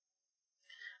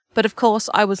 But of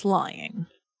course, I was lying.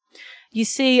 You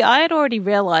see, I had already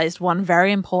realized one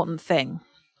very important thing.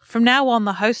 From now on,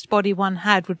 the host body one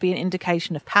had would be an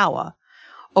indication of power.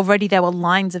 Already there were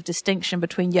lines of distinction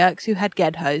between Yerks who had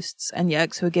Ged hosts and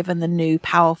Yerks who were given the new,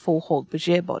 powerful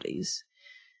Hork-Bajir bodies.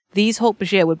 These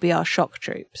Hork-Bajir would be our shock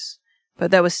troops, but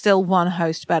there was still one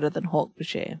host better than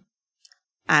Hork-Bajir.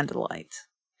 Andalite.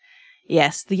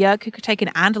 Yes, the Yerk who could take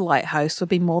an Andalite host would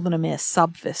be more than a mere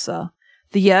sub-visor.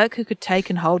 The Yerk who could take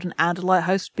and hold an Andalite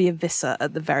host would be a visor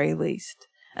at the very least.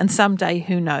 And someday,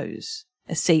 who knows,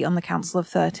 a seat on the Council of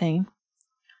 13.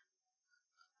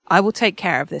 I will take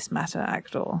care of this matter,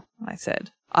 Akdor, I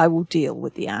said. I will deal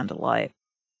with the Andalite.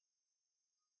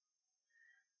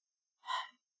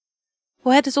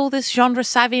 Where does all this genre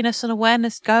savviness and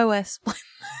awareness go, Es?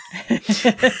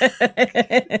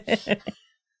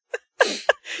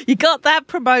 You got that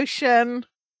promotion,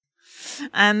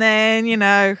 and then, you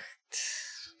know...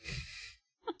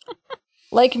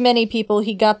 Like many people,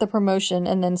 he got the promotion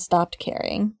and then stopped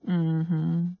caring.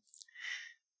 Mm-hmm.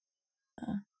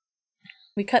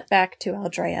 We cut back to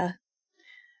Aldrea.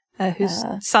 Who's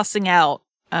sussing out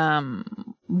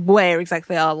where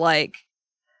exactly are, like,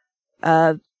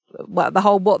 what the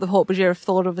Hork-Bajir have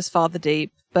thought of as Father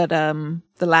Deep, but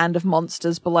the land of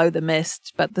monsters below the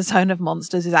mist, but the zone of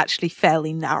monsters is actually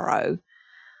fairly narrow,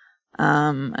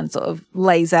 and sort of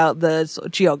lays out the sort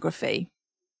of geography.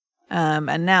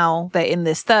 And now they're in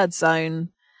this third zone,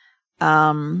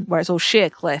 where it's all sheer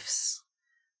cliffs,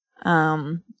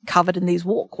 covered in these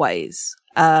walkways,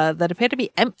 that appear to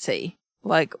be empty.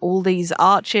 Like all these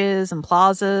arches and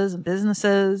plazas and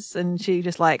businesses. And she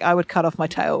just like, I would cut off my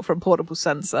tail for a portable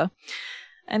sensor.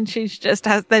 And she just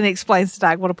then explains to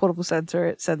Dag what a portable sensor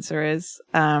is,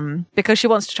 because she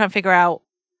wants to try and figure out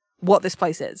what this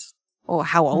place is or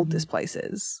how old this place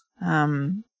is.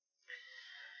 And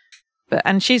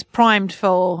she's primed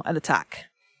for an attack.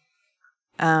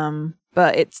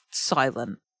 But it's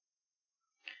silent.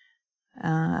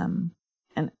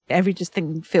 And every just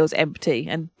thing feels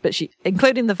empty, but she,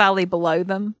 including the valley below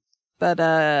them, but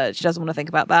she doesn't want to think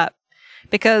about that,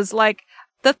 because like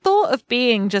the thought of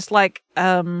being just like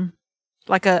a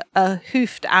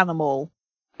hoofed animal,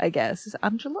 I guess, is it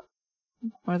Angela?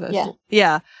 Or are those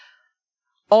yeah,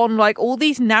 on like all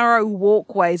these narrow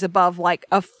walkways above, like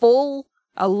a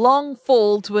long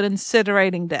fall to an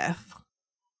incinerating death.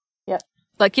 Yep.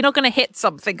 Like you're not going to hit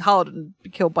something hard and be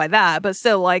killed by that, but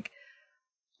still, like,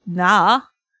 nah,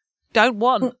 don't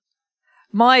want.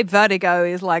 My vertigo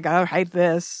is like, I hate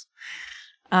this.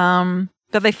 But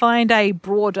they find a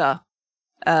broader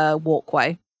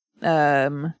walkway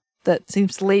that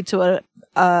seems to lead to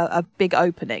a big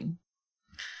opening.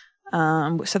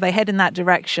 So they head in that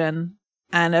direction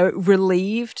and are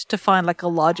relieved to find like a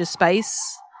larger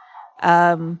space.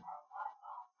 My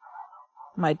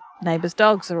neighbor's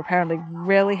dogs are apparently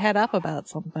really head up about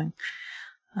something.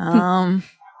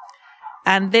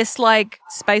 And this like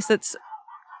space that's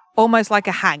almost like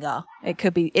a hangar.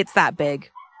 It's that big.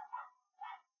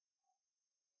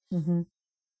 Mm-hmm.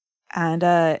 And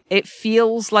it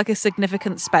feels like a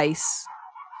significant space.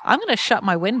 I'm going to shut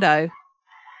my window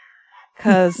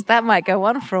because that might go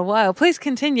on for a while. Please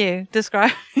continue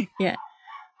describing. Yeah.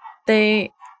 They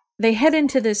head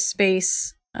into this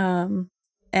space, and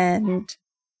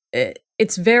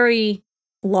it's very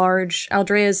large.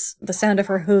 The sound of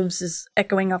her hooves is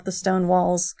echoing off the stone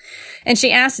walls. And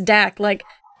she asks Dak, like,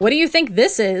 what do you think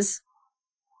this is?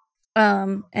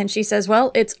 And she says,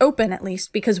 well, it's open at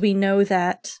least, because we know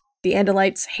that the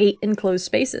Andalites hate enclosed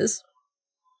spaces.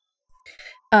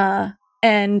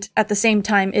 And at the same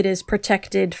time, it is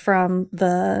protected from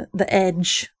the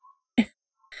edge.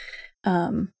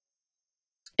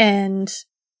 And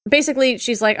basically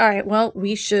she's like, all right, well,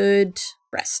 we should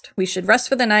rest. We should rest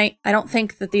for the night. I don't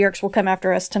think that the Yeerks will come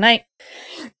after us tonight.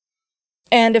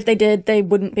 And if they did, they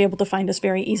wouldn't be able to find us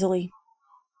very easily.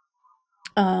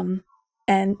 And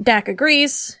Dak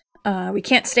agrees. We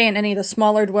can't stay in any of the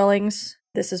smaller dwellings.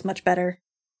 This is much better.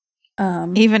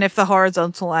 Even if the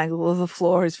horizontal angle of the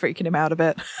floor is freaking him out a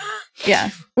bit. Yeah.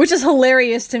 Which is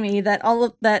hilarious to me that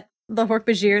the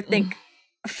Hork-Bajir think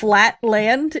flat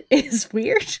land is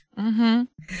weird. Mm-hmm.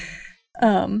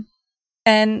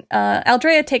 And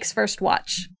Aldrea takes first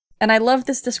watch. And I love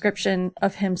this description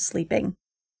of him sleeping.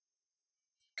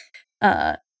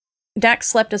 Dak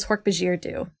slept as Hork-Bajir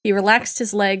do. He relaxed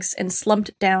his legs and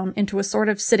slumped down into a sort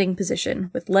of sitting position,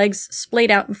 with legs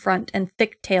splayed out in front and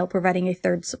thick tail providing a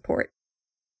third support.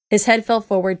 His head fell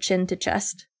forward, chin to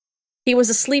chest. He was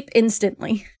asleep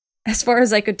instantly, as far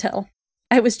as I could tell.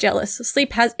 I was jealous.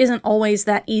 Sleep isn't always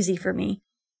that easy for me.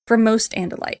 For most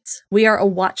Andalites, we are a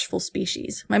watchful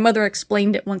species. My mother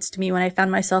explained it once to me when I found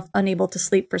myself unable to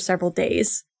sleep for several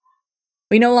days.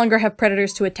 We no longer have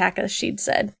predators to attack us, she'd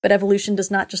said, but evolution does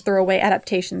not just throw away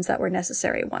adaptations that were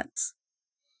necessary once.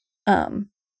 And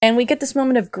we get this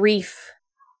moment of grief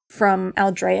from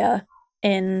Aldrea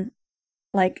in,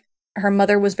 like, her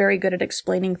mother was very good at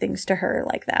explaining things to her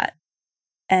like that.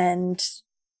 And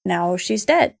now she's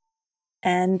dead.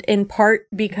 And in part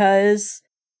because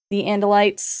the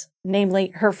Andalites,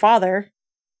 namely her father,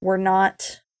 were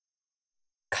not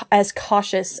as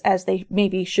cautious as they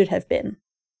maybe should have been.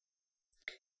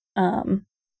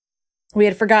 We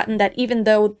had forgotten that even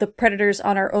though the predators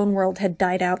on our own world had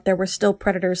died out, there were still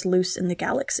predators loose in the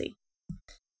galaxy.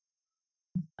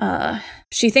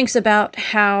 She thinks about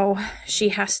how she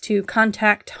has to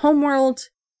contact Homeworld,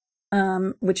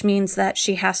 which means that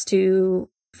she has to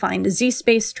find a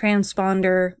Z-Space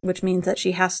transponder, which means that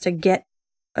she has to get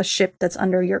a ship that's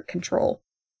under your control.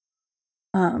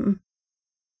 I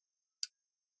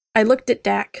looked at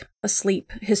Dak,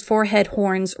 asleep, his forehead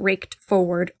horns raked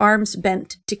forward, arms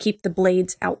bent to keep the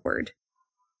blades outward.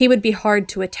 He would be hard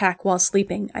to attack while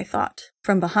sleeping, I thought.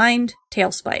 From behind,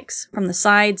 tail spikes. From the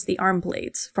sides, the arm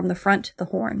blades. From the front, the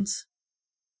horns.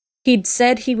 He'd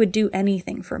said he would do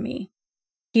anything for me.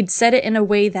 He'd said it in a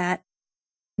way that...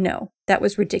 No, that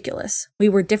was ridiculous. We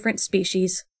were different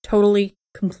species, totally,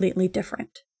 completely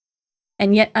different.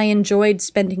 And yet I enjoyed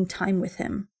spending time with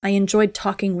him. I enjoyed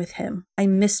talking with him. I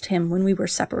missed him when we were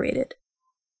separated.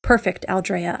 Perfect,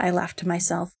 Aldrea, I laughed to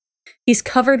myself. He's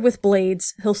covered with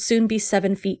blades. He'll soon be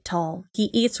 7 feet tall. He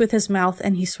eats with his mouth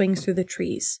and he swings through the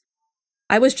trees.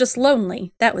 I was just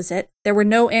lonely. That was it. There were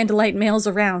no Andalite males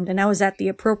around, and I was at the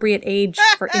appropriate age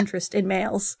for interest in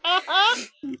males.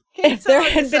 If there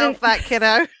had been that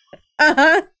kiddo.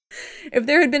 If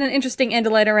there had been an interesting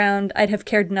Andalite around, I'd have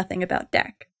cared nothing about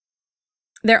Dak.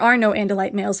 There are no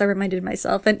Andalite males, I reminded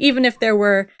myself, and even if there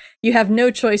were, you have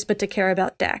no choice but to care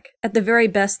about Dak. At the very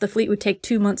best, the fleet would take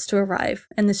 2 months to arrive,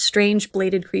 and this strange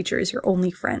bladed creature is your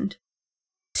only friend.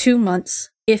 2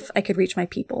 months, if I could reach my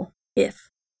people.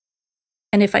 If.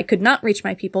 And if I could not reach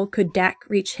my people, could Dak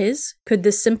reach his? Could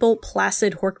this simple,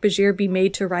 placid Hork-Bajir be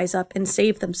made to rise up and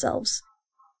save themselves?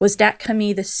 Was Dak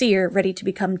Hami the seer ready to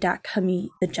become Dak Hami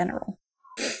the general?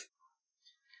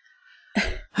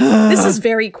 This is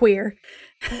very queer.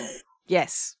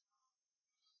 Yes.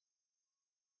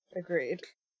 Agreed.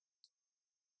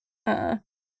 Yeah,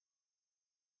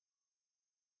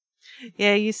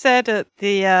 you said at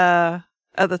the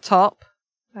top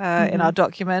in our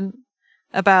document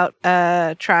about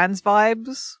trans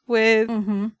vibes with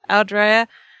Aldrea.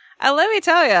 And let me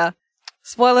tell you,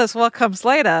 spoilers what comes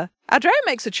later, Aldrea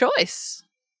makes a choice.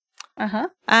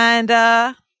 And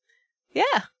yeah,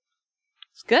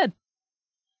 it's good.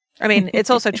 I mean, it's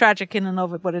also tragic in and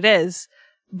of what it is,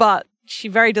 but she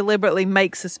very deliberately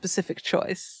makes a specific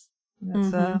choice.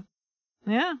 That's,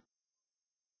 yeah.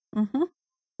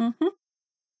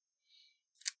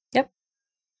 Yep.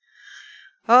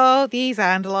 Oh, these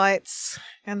Andalites.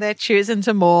 And they're choosing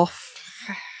to morph.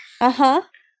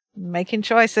 Making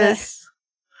choices.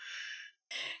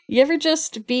 You ever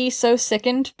just be so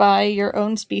sickened by your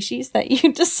own species that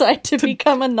you decide to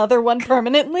become another one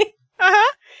permanently?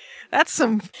 That's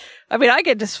some... I mean, I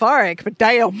get dysphoric, but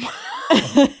damn.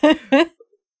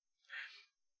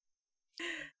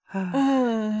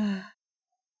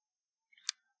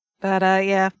 But,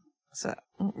 yeah. So,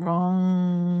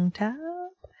 wrong tab.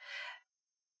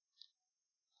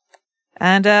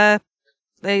 And,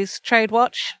 there's Trade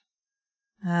Watch.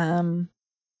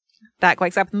 Dak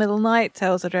wakes up in the middle of the night,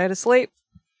 tells Aldrea to sleep.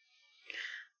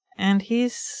 And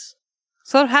he's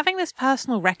sort of having this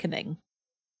personal reckoning.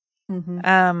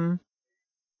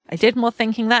 I did more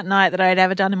thinking that night than I had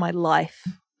ever done in my life.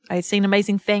 I had seen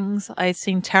amazing things. I had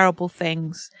seen terrible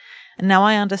things. And now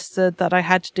I understood that I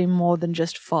had to do more than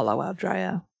just follow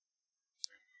Aldrea.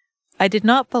 I did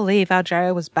not believe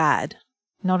Aldrea was bad.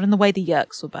 Not in the way the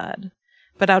Yeerks were bad.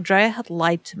 But Aldrea had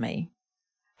lied to me.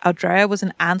 Aldrea was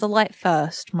an Andalite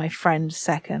first, my friend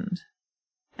second.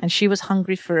 And she was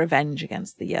hungry for revenge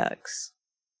against the Yeerks.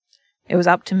 It was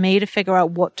up to me to figure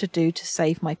out what to do to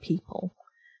save my people.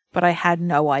 But I had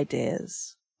no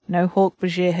ideas. No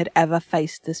Hork-Bajir had ever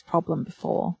faced this problem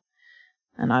before.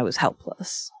 And I was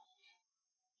helpless.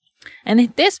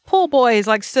 And this poor boy is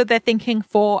like stood there thinking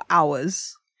for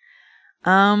hours.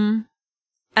 And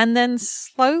then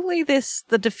slowly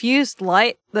the diffused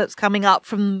light that's coming up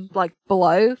from like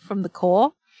below, from the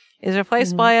core, is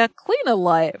replaced by a cleaner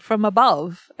light from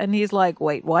above. And he's like,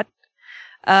 wait, what?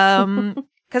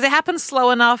 Because it happens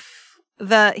slow enough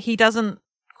that he doesn't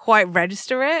quite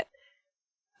register it.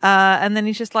 And then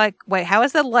he's just like, wait, how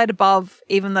is there light above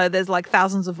even though there's like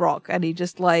thousands of rock? And he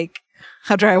just like,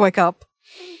 how do I wake up?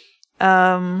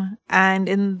 And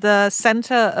in the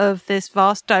center of this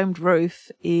vast domed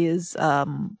roof is a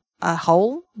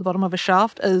hole, the bottom of a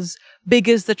shaft, as big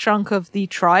as the trunk of the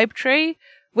tribe tree,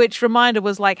 which reminder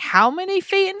was like how many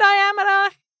feet in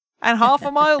diameter and half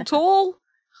a mile tall?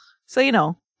 So, you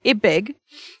know, it big.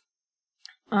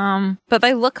 But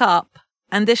they look up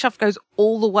and this shaft goes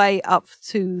all the way up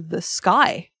to the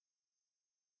sky.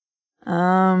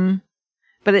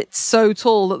 But it's so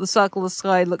tall that the circle of the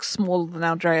sky looks smaller than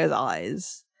Aldrea's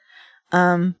eyes.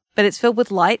 But it's filled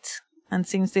with light and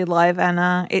seems to be alive,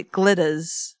 and it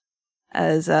glitters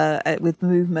as with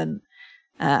movement.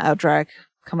 Aldrea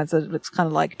comments that it looks kind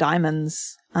of like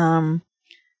diamonds,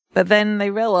 But then they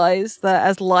realize that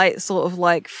as light sort of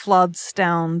like floods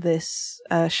down this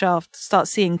shaft, start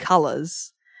seeing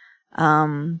colors,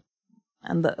 and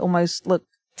that almost look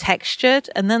textured.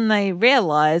 And then they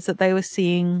realize that they were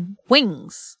seeing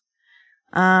wings.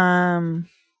 The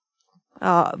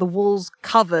walls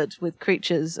covered with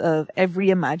creatures of every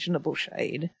imaginable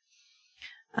shade.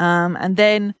 And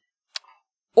then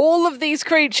all of these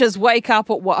creatures wake up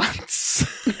at once.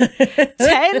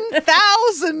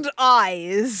 10,000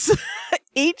 eyes,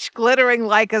 each glittering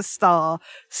like a star,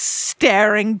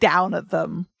 staring down at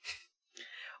them.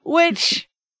 Which,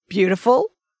 beautiful,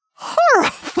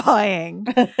 horrifying.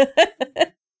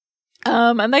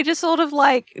 And they just sort of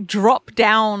like drop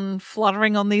down,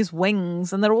 fluttering on these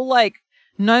wings, and they're all like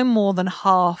no more than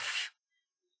half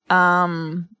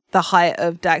the height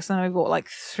of Dax. And we've got like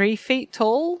 3 feet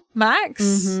tall max.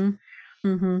 Mm-hmm.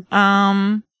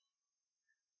 Mm-hmm.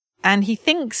 And he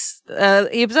thinks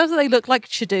he observes that they look like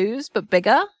Shadoos but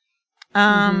bigger.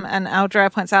 And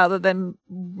Aldrea points out that they're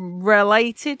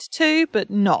related to but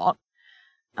not.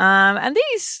 And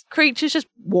these creatures just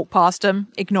walk past him,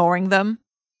 ignoring them.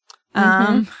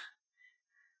 But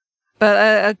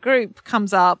a group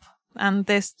comes up, and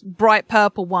this bright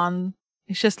purple one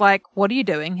is just like, "What are you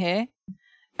doing here?"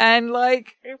 And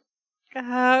like,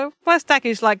 first Dak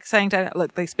is like saying to him,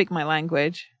 "Look, they speak my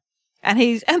language." And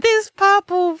this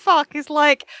purple fuck is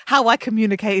like, "How I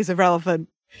communicate is irrelevant.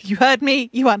 You heard me,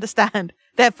 you understand.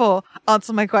 Therefore,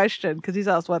 answer my question," because he's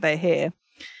asked why they're here.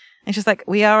 And she's like,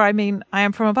 I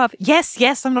am from above. Yes,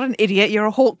 I'm not an idiot. You're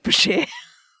a Hork-Bajir.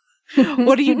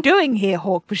 What are you doing here,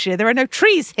 Hork-Bajir? There are no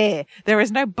trees here. There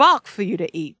is no bark for you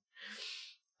to eat.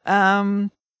 And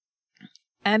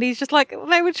he's just like,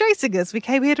 "They were chasing us. We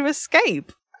came here to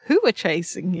escape." "Who were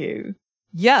chasing you?"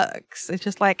 "Yucks." It's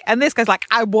just like, and this guy's like,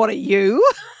 "What are you?"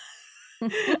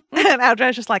 And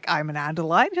Aldrea's just like, "I'm an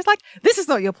Andalite." Just like, "This is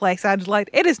not your place, Andalite.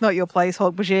 It is not your place,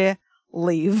 Hork-Bajir.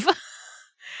 Leave."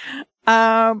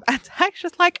 And Dak's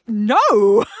just like,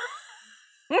 "No."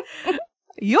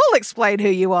 "You'll explain who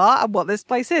you are and what this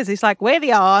place is." He's like, "We're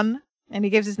the Arn," and he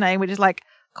gives his name, which is like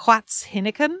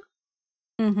Quatz-Hinnikon.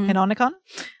 Hinonicon.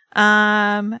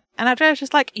 And Andrea's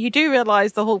just like, "You do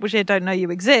realize the Hork-Bajir don't know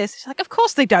you exist?" He's like, "Of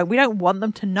course they don't. We don't want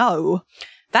them to know.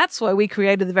 That's why we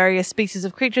created the various species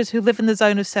of creatures who live in the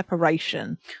zone of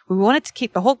separation. We wanted to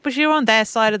keep the Hork-Bajir on their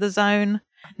side of the zone.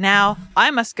 Now, I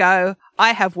must go.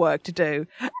 I have work to do."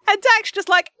 And Dak's just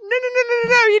like, No,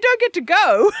 you don't get to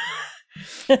go."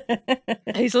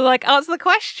 He's like, "Answer the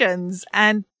questions."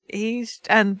 And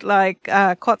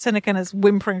Quatz-Hinnikon is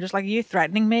whimpering, just like, "Are you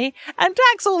threatening me?" And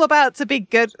Dak's all about to be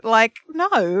good, like,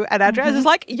 "No." And Andreas is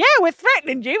like, "Yeah, we're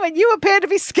threatening you, and you appear to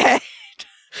be scared."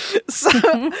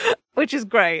 So, which is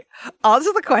great.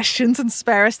 "Answer the questions and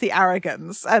spare us the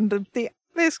arrogance." And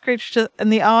this creature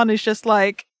and the Arn is just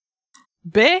like,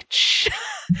 "Bitch,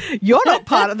 you're not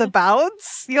part of the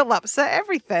balance. You'll upset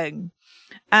everything."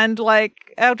 And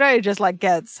like, Aldrea just like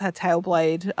gets her tail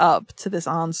blade up to this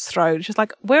Arn's throat. She's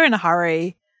like, "We're in a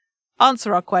hurry.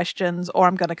 Answer our questions, or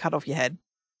I'm going to cut off your head."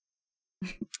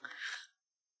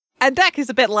 And Dak is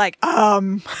a bit like,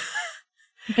 I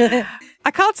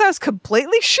can't say I was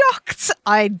completely shocked.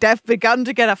 I'd begun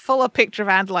to get a fuller picture of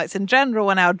Andalites in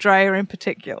general and Aldrea in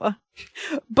particular.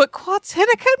 But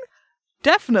Quatz-Hinnikon?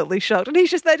 Definitely shocked. And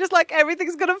they're just like,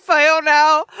 "Everything's gonna fail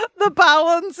now. The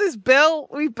balance is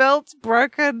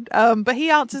broken." But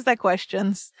he answers their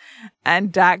questions,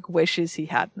 and Dak wishes he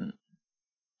hadn't.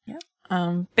 Yep.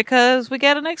 Because we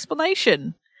get an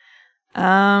explanation.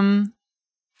 And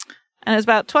it was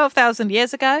about 12,000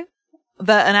 years ago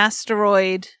that an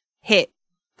asteroid hit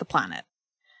the planet.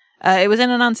 It was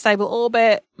in an unstable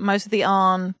orbit. Most of the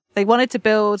Arn, they wanted to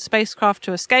build spacecraft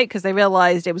to escape because they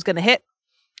realized it was going to hit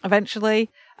eventually,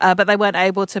 but they weren't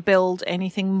able to build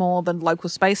anything more than local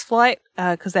space flight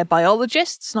because they're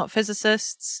biologists, not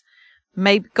physicists.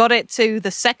 Maybe got it to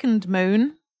the second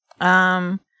moon,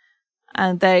 and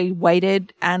they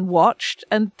waited and watched.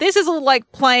 And this is all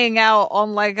like playing out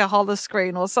on like a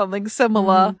holoscreen or something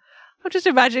similar. I'm just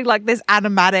imagining like this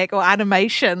animatic or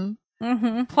animation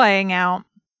playing out,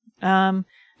 and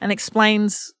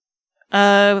explains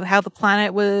how the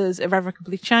planet was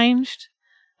irrevocably changed.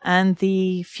 And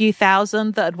the few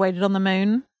thousand that had waited on the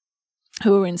moon,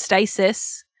 who were in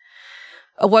stasis,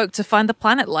 awoke to find the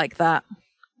planet like that.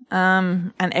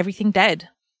 And everything dead.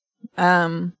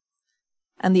 And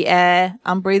the air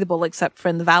unbreathable except for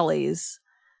in the valleys.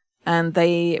 And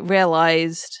they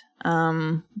realized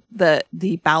that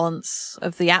the balance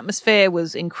of the atmosphere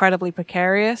was incredibly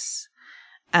precarious.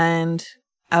 And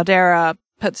Aldera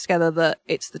puts together that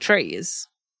it's the trees.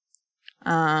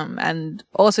 And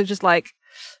also just like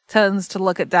turns to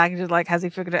look at Dag and is like, has he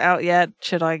figured it out yet?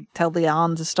 Should I tell the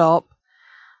Arn to stop?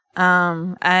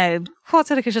 And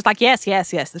Quartzedica's just like, yes,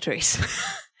 the trees.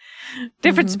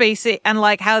 Different species, and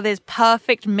like how there's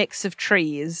perfect mix of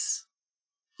trees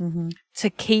to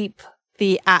keep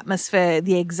the atmosphere,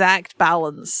 the exact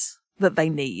balance that they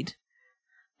need.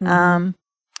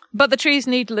 But the trees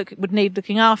would need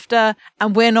looking after,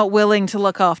 and we're not willing to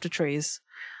look after trees.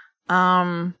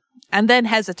 And then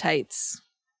hesitates.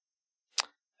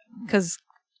 Because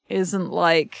isn't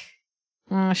like,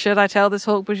 should I tell this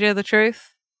Hork-Bajir the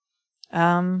truth?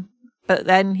 But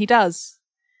then he does.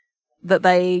 That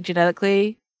they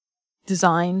genetically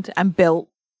designed and built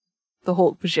the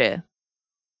Hork-Bajir.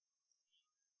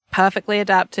 Perfectly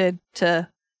adapted to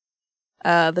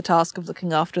the task of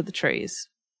looking after the trees.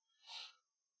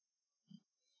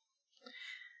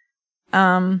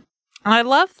 And I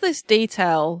love this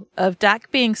detail of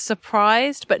Dak being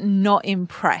surprised but not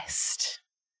impressed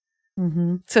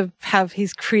to have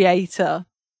his creator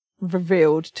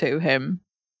revealed to him.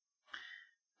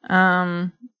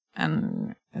 And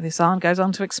this Arn goes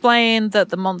on to explain that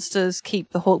the monsters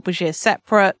keep the Hork-Bajir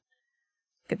separate.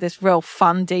 Get this real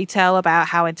fun detail about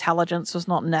how intelligence was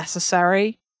not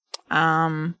necessary.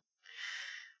 And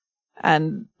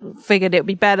figured it would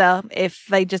be better if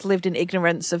they just lived in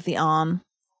ignorance of the Arn.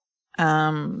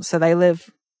 So the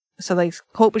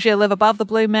Hork-Bajir live above the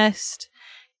blue mist,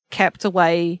 kept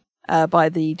away by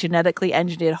the genetically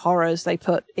engineered horrors they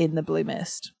put in the blue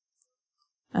mist.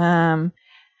 And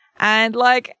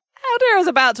like, Aldera's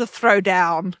about to throw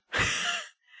down.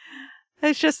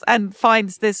 It's just, and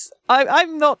finds this,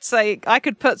 I'm not saying, I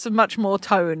could put some much more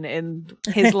tone in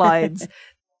his lines.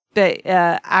 But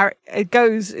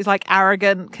it's like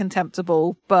arrogant,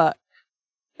 contemptible, but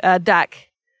Dak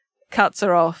cuts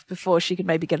her off before she could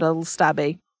maybe get a little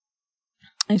stabby.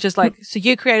 And it's just like, so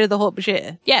you created the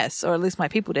Hork-Bajir? Yes, or at least my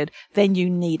people did. Then you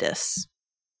need us.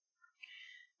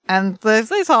 And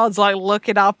this Arn's like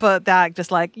looking up at Dak,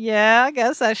 just like, yeah, I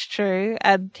guess that's true.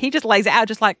 And he just lays it out,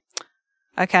 just like,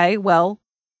 okay, well,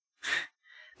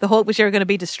 the Hork-Bajir are going to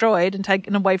be destroyed and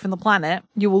taken away from the planet.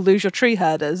 You will lose your tree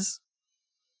herders.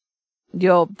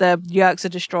 The Yeerks are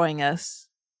destroying us.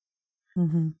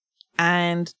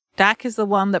 And Dak is the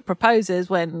one that proposes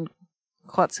when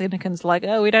Quetzalcoatl's like,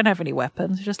 oh, we don't have any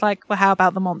weapons. It's just like, well, how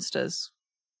about the monsters?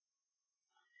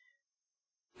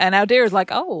 And Aldera's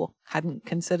like, oh, hadn't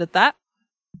considered that.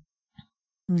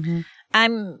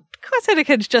 And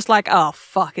Quetzalcoatl's just like, oh,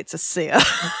 fuck, it's a seer.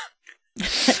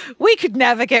 We could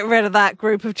never get rid of that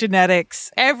group of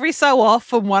genetics. Every so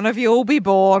often, one of you will be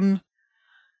born.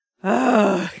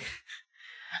 Then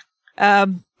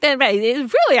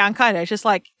it's really unkind. It's just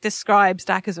like describes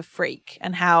Dak as a freak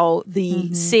and how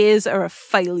the seers are a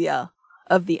failure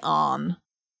of the Arn.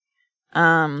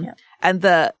 And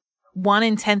the 1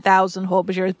 in 10,000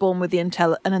 Hork-Bajir is born with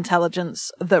an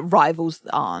intelligence that rivals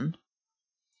the Arn.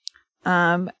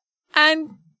 And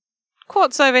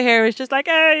Quartz over here is just like,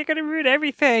 oh, you're going to ruin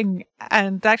everything.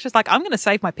 And Dak's just like, I'm going to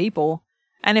save my people.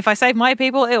 And if I save my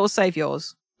people, it will save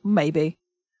yours. Maybe.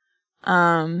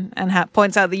 And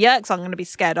points out the Yeerks aren't going to be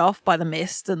scared off by the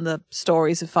mist and the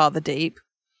stories of Father Deep.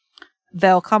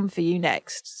 They'll come for you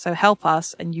next. So help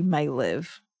us and you may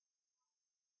live.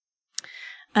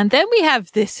 And then we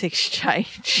have this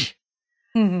exchange.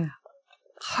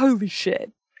 Holy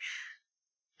shit.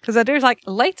 Because Aldera's like,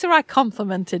 later I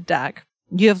complimented Dak.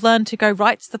 You have learned to go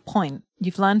right to the point.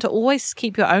 You've learned to always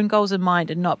keep your own goals in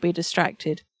mind and not be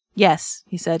distracted. Yes,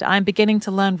 he said, I am beginning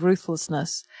to learn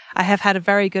ruthlessness. I have had a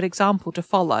very good example to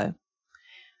follow.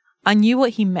 I knew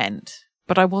what he meant,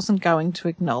 but I wasn't going to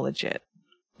acknowledge it.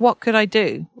 What could I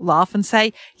do? Laugh and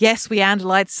say, yes, we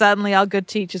Andalites certainly are good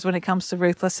teachers when it comes to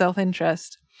ruthless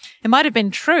self-interest. It might have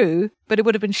been true, but it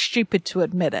would have been stupid to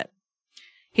admit it.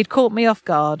 He'd caught me off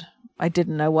guard. I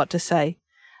didn't know what to say.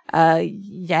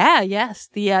 Yes,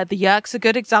 the Yeerks are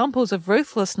good examples of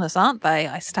ruthlessness, aren't they?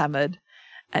 I stammered.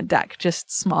 And Dak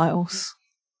just smiles.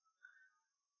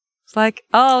 It's like,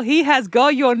 oh, he has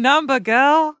got your number,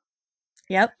 girl.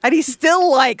 Yep. And he still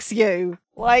likes you.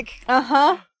 Like,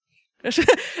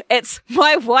 it's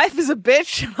my wife is a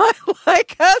bitch and I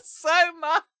like her so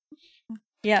much.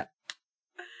 Yep.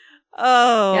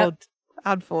 Oh, yep.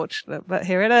 Unfortunate, but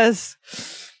here it is.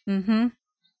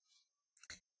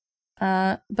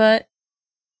 But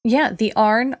yeah, the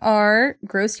Arn are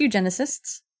gross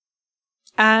eugenicists.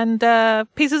 And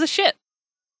pieces of shit.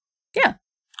 Yeah.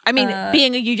 I mean,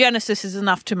 being a eugenicist is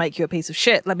enough to make you a piece of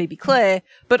shit, let me be clear.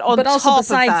 But also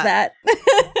besides that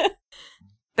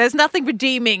there's nothing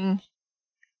redeeming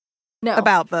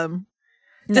about them.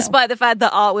 No. Despite the fact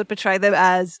that art would portray them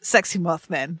as sexy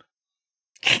Mothmen.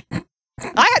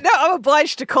 I'm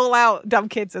obliged to call out dumb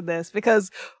kids in this,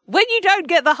 because when you don't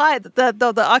get the height,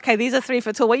 okay, these are 3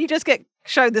 foot tall, when you just get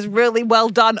shown this really well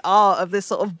done art of this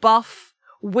sort of buff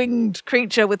winged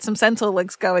creature with some centaur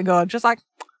legs going on, just like,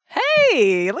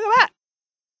 hey, look at that.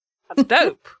 That's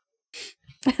dope.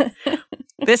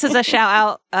 This is a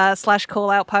shout out / call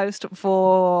out post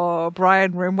for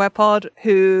Brian Roomware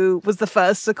who was the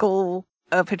first to call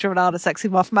a picture of an art a sexy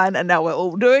Mothman, and now we're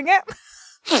all doing it.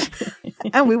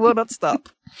 And we will not stop.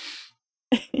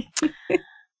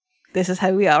 This is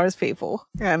how we are as people,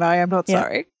 and I am not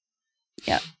sorry.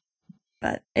 Yeah.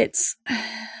 But it's...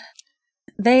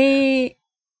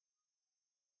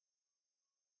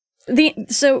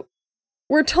 So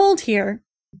we're told here,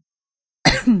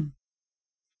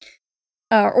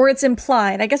 or it's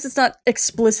implied, I guess it's not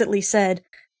explicitly said,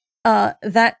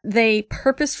 that they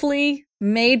purposefully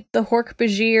made the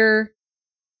Hork-Bajir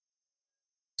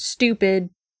stupid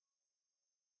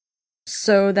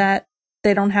so that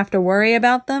they don't have to worry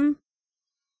about them.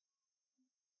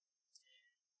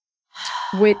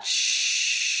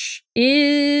 Which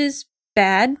is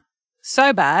bad.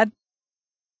 So bad.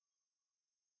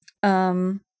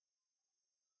 I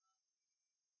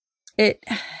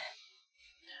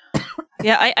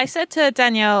said to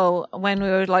Danielle when we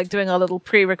were like doing our little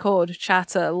pre-record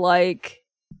chatter, like,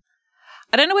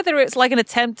 I don't know whether it's like an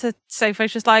attempt to say, for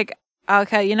just like,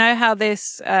 okay, you know how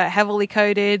this heavily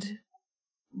coded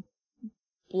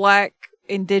black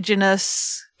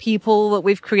indigenous people that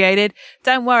we've created,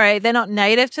 don't worry, they're not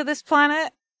native to this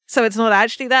planet, so it's not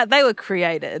actually that. They were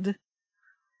created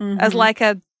as like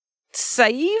a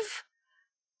save,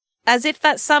 as if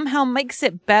that somehow makes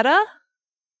it better.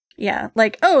 Yeah,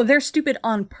 like, oh, they're stupid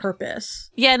on purpose.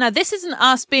 Yeah, no, this isn't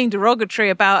us being derogatory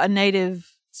about a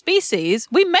native species.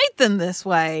 We made them this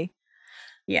way.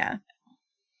 Yeah.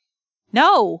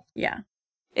 No. Yeah.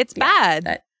 It's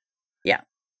bad. Yeah.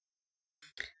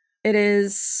 It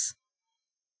is...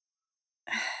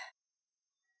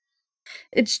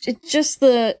 It's just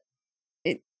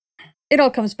it all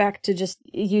comes back to just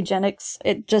eugenics.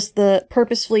 It just the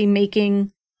purposefully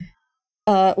making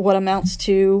what amounts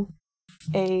to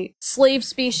a slave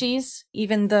species,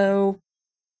 even though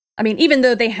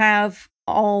they have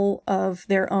all of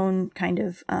their own kind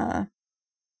of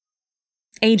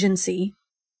agency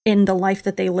in the life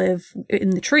that they live in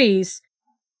the trees,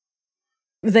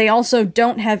 they also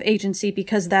don't have agency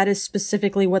because that is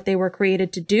specifically what they were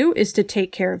created to do, is to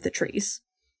take care of the trees.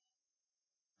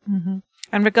 Mm-hmm.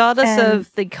 And regardless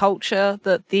of the culture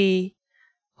that the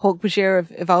Hork-Bajir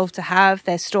have evolved to have,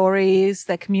 their stories,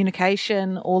 their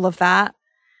communication, all of that,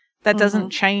 that doesn't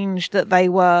change that they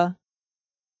were...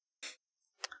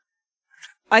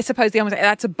 I suppose the only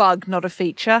that's a bug, not a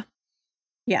feature.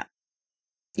 Yeah.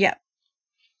 Yeah.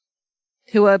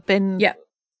 Who have been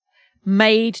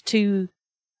made to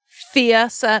fear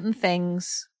certain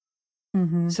things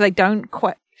so they don't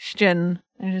question,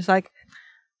 and just like,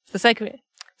 for the sake of it.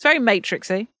 It's very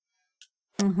Matrixy.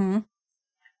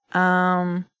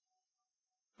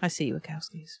 I see you,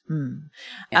 Wachowskis.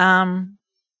 Yeah.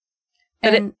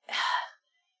 But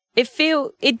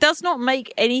it does not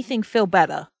make anything feel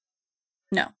better.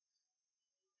 No.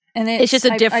 And it's just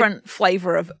a different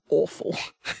flavor of awful.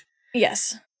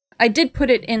 Yes. I did put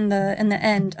it in the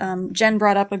end. Jen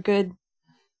brought up a good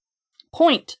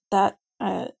point that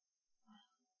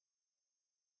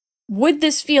would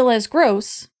this feel as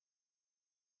gross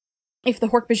if the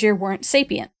Hork-Bajir weren't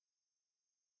sapient?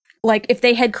 Like, if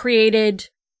they had created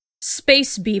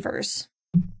space beavers.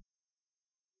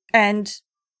 And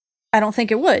I don't think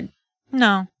it would.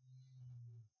 No.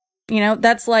 You know,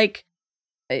 that's like...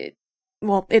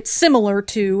 well, it's similar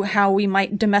to how we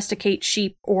might domesticate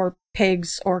sheep or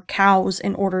pigs or cows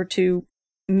in order to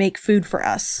make food for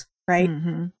us, right?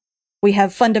 We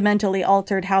have fundamentally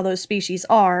altered how those species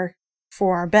are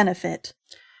for our benefit.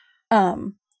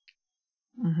 And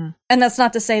that's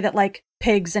not to say that, like,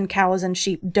 pigs and cows and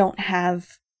sheep don't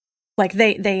have, like,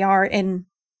 they are in,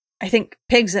 I think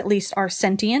pigs at least are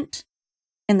sentient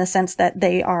in the sense that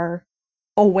they are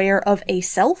aware of a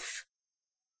self.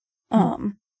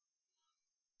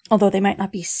 Although they might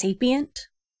not be sapient.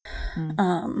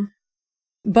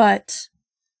 But,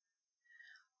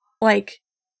 like,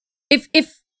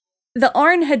 if the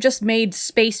Arn had just made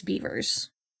space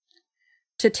beavers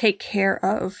to take care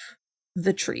of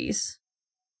the trees,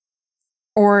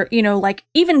 or, you know, like,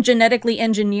 even genetically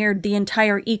engineered the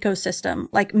entire ecosystem,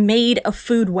 like, made a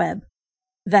food web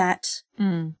that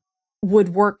would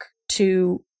work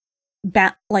to,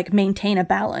 maintain a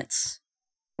balance,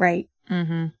 right?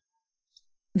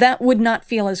 That would not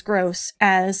feel as gross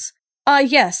as,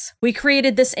 yes, we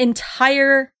created this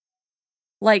entire,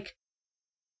 like,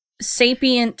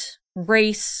 sapient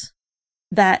race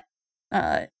that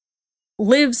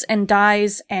lives and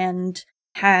dies and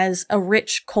has a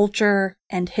rich culture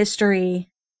and history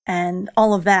and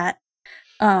all of that.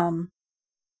 And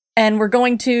we're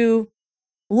going to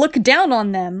look down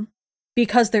on them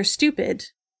because they're stupid.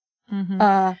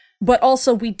 Mm-hmm. But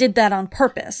also we did that on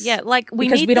purpose. Yeah, like we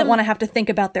don't want to have to think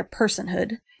about their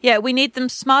personhood. Yeah, we need them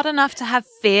smart enough to have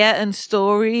fear and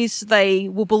stories. They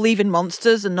will believe in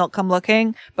monsters and not come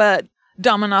looking, but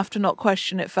dumb enough to not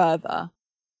question it further.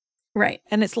 Right.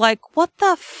 And it's like, what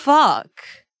the fuck?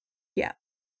 Yeah.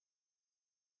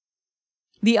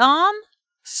 The Arn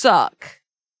suck.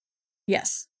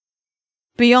 Yes.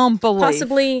 Beyond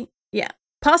belief.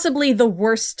 Possibly the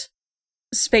worst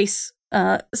space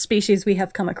species we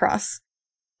have come across.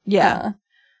 Yeah.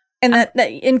 And that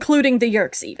including the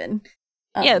Yeerks even.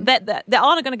 Yeah, they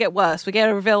aren't going to get worse. We get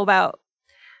a reveal about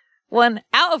one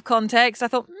out of context. I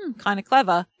thought, kind of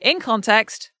clever. In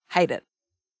context, hate it.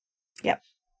 Yep.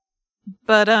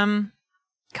 But, God,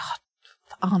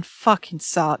 the Arn fucking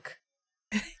suck.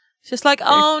 It's just like,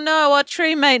 oh no, our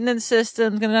tree maintenance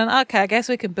system's gonna, okay, I guess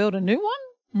we can build a new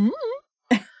one?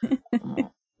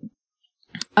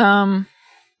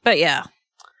 But yeah.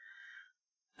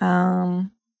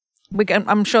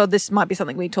 I'm sure this might be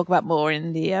something we talk about more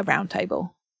in the round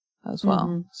table as well.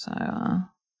 Mm-hmm. So,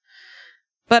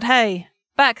 but hey,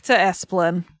 back to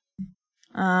Esplin.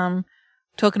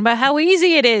 Talking about how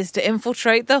easy it is to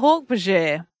infiltrate the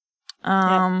Hork-Bajir.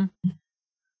 And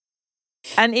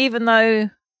even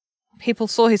though people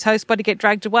saw his host body get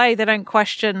dragged away, they don't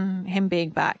question him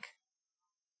being back.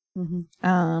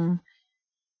 Mm-hmm.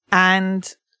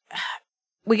 And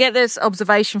we get this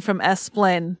observation from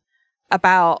Esplin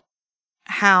about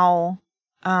how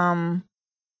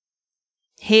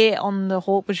here on the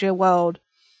Hork-Bajir world,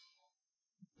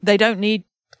 they don't need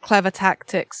clever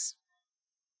tactics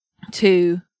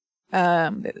to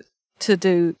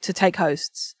take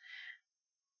hosts.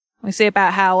 We see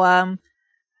about how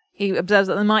he observes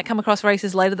that they might come across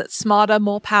races later that's smarter,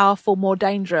 more powerful, more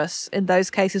dangerous. In those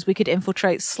cases, we could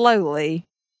infiltrate slowly.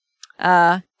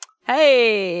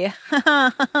 Hey!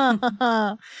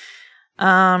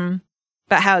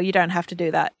 But how you don't have to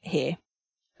do that here.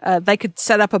 They could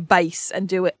set up a base and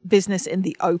do business in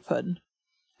the open.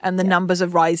 And the numbers are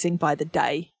rising by the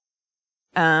day.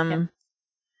 And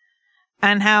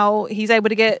how he's able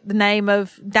to get the name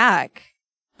of Dak.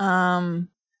 Who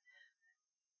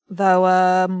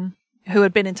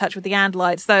had been in touch with the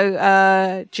Andalites, though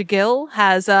Jagil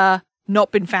has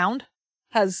not been found,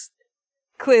 has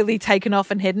clearly taken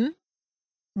off and hidden.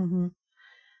 Mm-hmm.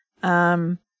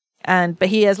 But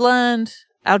he has learned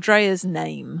Aldrea's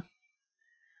name.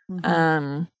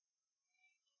 Mm-hmm.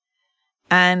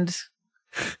 And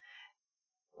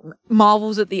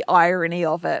marvels at the irony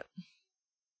of it.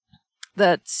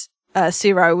 That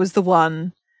Ciro was the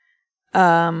one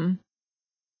who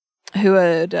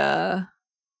had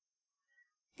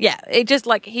it just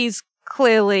like he's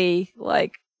clearly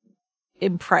like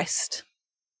impressed.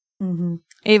 Mm-hmm.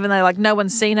 Even though like no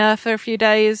one's seen her for a few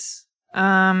days.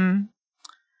 But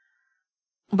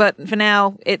for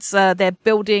now it's they're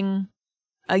building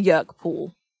a Yeerk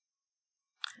pool.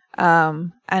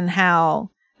 And how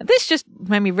this just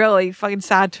made me really fucking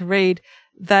sad to read.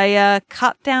 They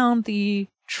cut down the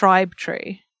tribe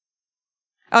tree.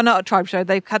 Oh, not a tribe tree.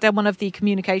 They cut down one of the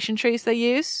communication trees they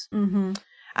use. Mm-hmm.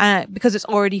 Because it's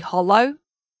already hollow.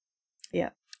 Yeah.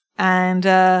 And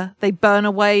they burn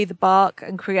away the bark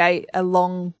and create a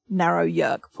long, narrow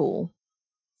Yeerk pool.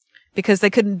 Because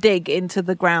they couldn't dig into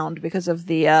the ground because of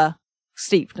the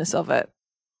steepness of it.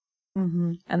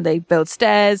 Mm-hmm. And they build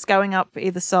stairs going up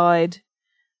either side.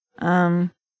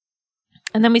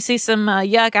 And then we see some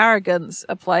Yeerk arrogance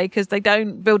at play because they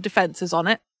don't build defenses on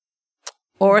it.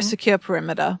 Or a secure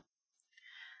perimeter.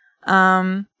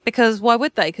 Because why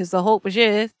would they? Because the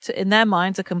Hork-Bajir, in their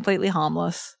minds, are completely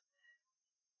harmless.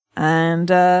 And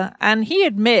he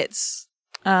admits,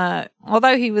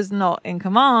 although he was not in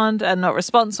command and not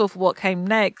responsible for what came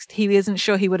next, he isn't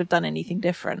sure he would have done anything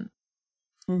different.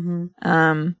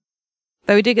 Mm-hmm.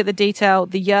 Though we do get the detail,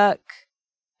 the Yeerk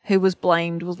who was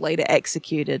blamed was later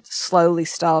executed, slowly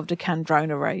starved of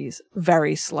Kandrona rays,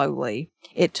 very slowly.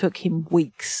 It took him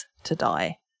weeks to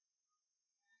die.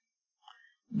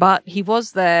 But he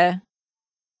was there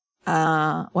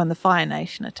when the Fire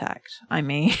Nation attacked. I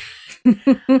mean,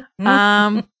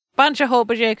 bunch of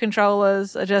Hork-Bajir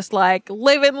controllers are just like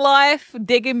living life,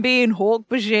 digging being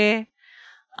Hork-Bajir.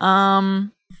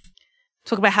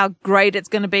 Talk about how great it's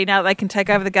going to be now that they can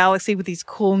take over the galaxy with these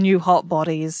cool new hot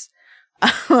bodies.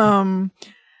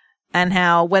 and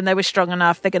how when they were strong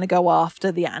enough, they're going to go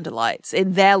after the Andalites.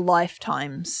 In their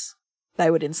lifetimes, they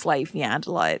would enslave the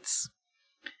Andalites.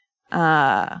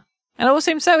 And it all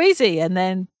seemed so easy. And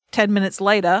then 10 minutes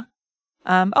later,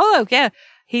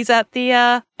 he's at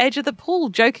the edge of the pool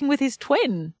joking with his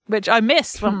twin, which I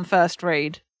missed from the first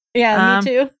read. Yeah, me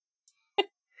too.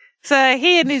 So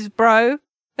he and his bro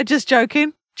are just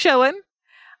joking, chilling.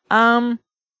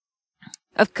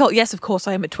 Of course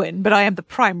I am a twin, but I am the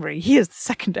primary. He is the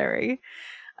secondary.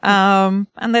 And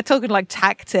they're talking like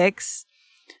tactics.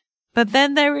 But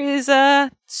then there is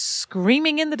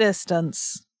screaming in the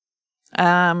distance.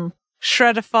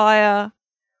 Shredder fire,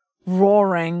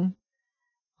 roaring,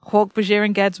 Hork-Bajir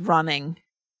and Ged's running.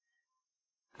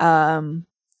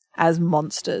 As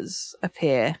monsters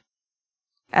appear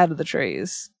out of the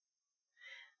trees.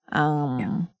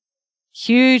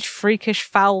 Huge, freakish,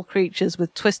 foul creatures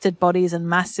with twisted bodies and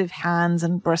massive hands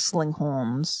and bristling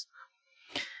horns.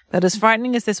 But as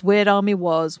frightening as this weird army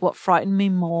was, what frightened me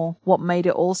more, what made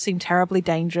it all seem terribly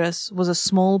dangerous, was a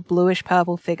small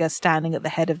bluish-purple figure standing at the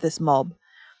head of this mob.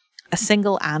 A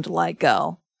single Andalite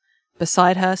girl.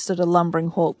 Beside her stood a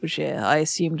lumbering Hork-Bajir I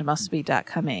assumed must be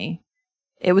Dak-Hamee.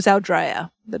 It was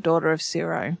Aldrea, the daughter of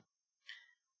Ciro.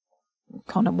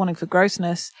 Kind of wanting for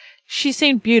grossness, she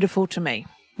seemed beautiful to me.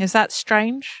 Is that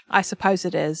strange? I suppose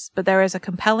it is, but there is a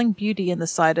compelling beauty in the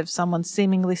sight of someone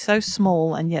seemingly so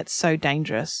small and yet so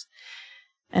dangerous.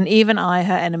 And even I,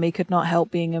 her enemy, could not help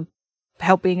being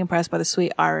impressed by the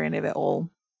sweet irony of it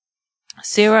all.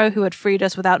 Ciro, who had freed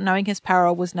us without knowing his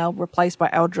peril, was now replaced by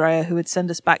Aldrea, who would send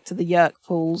us back to the Yerk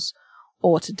pools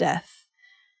or to death.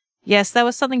 Yes, there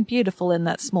was something beautiful in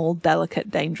that small, delicate,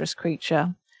 dangerous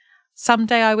creature.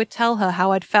 Someday I would tell her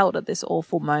how I'd felt at this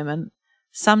awful moment.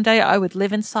 Someday I would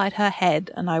live inside her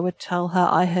head and I would tell her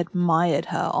I had admired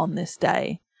her on this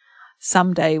day.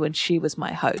 Someday when she was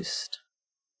my host.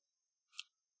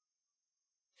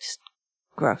 Just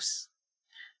gross.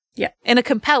 Yeah. In a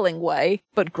compelling way,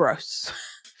 but gross.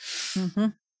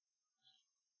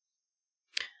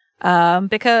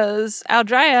 Because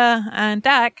Aldrea and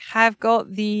Dak have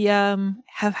got the,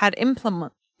 have had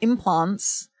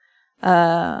implants,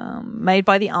 made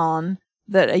by the Arn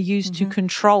that are used to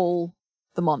control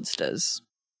the monsters.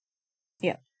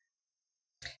 Yeah.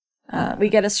 We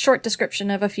get a short description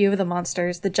of a few of the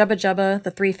monsters. The Jubba Jubba,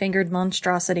 the three-fingered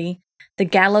monstrosity. The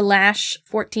Galalash,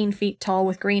 14 feet tall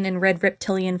with green and red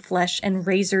reptilian flesh and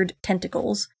razored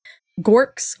tentacles.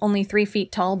 Gorks, only 3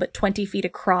 feet tall but 20 feet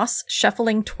across,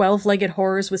 shuffling 12-legged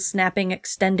horrors with snapping,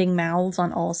 extending mouths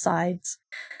on all sides.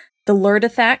 The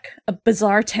Lurdathak, a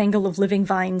bizarre tangle of living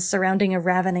vines surrounding a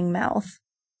ravening mouth.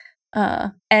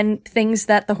 And things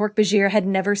that the Hork-Bajir had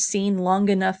never seen long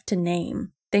enough to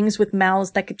name. Things with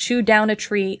mouths that could chew down a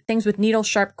tree, things with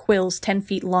needle-sharp quills 10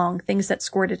 feet long, things that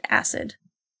squirted acid.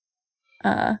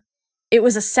 It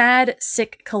was a sad,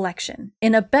 sick collection.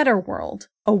 In a better world,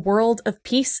 a world of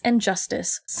peace and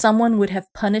justice, someone would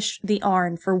have punished the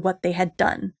Arn for what they had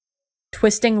done.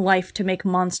 Twisting life to make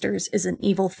monsters is an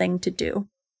evil thing to do.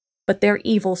 But their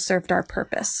evil served our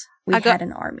purpose. We had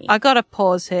an army. I gotta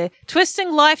pause here.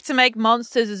 Twisting life to make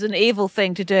monsters is an evil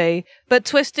thing to do, but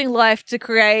twisting life to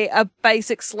create a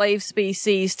basic slave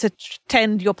species to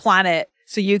tend your planet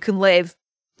so you can live.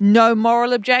 No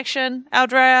moral objection,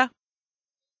 Aldrea?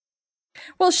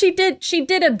 Well, she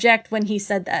did object when he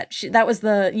said that. That was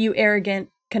the you arrogant,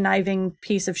 conniving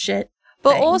piece of shit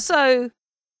But thing. also,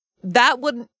 that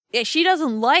wouldn't... Yeah, she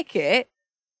doesn't like it,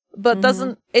 but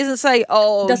isn't say,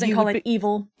 oh... Doesn't call it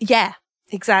evil. Yeah,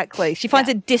 exactly. She finds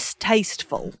it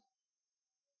distasteful.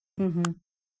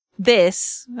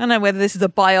 This, I don't know whether this is a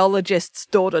biologist's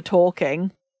daughter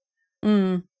talking,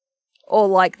 or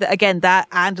like, again, that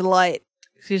Andalite,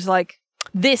 she's like,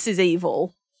 this is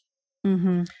evil.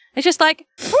 It's just like,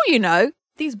 for all you know,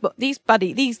 these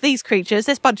creatures,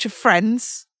 this bunch of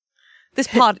friends, this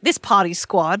party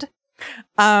squad.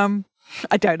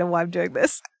 I don't know why I'm doing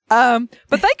this. But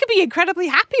they could be incredibly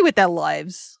happy with their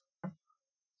lives.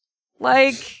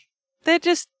 Like, they're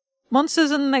just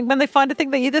monsters, and when they find a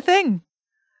thing, they eat a thing.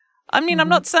 I mean, I'm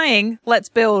not saying let's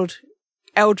build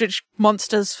eldritch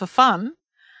monsters for fun.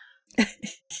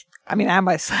 I mean, am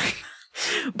I saying?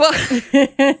 But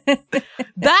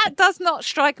that does not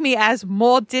strike me as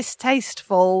more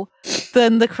distasteful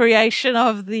than the creation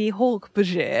of the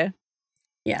Hork-Bajir.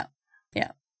 Yeah.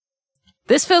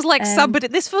 This feels like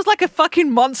this feels like a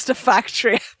fucking Monster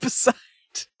Factory episode.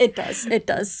 It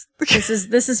does.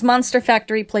 This is Monster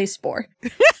Factory Play Spore.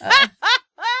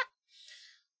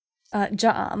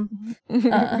 Ja'am.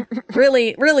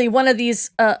 Really, one of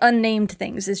these unnamed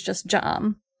things is just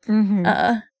Ja'am.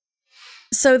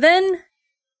 So then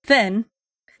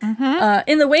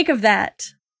In the wake of that,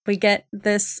 we get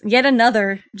this yet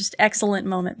another just excellent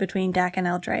moment between Dak and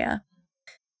Aldrea.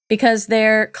 Because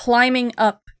they're climbing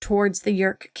up towards the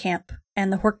Yeerk camp,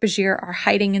 and the Hork-Bajir are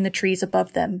hiding in the trees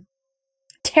above them.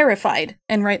 Terrified,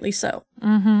 and rightly so.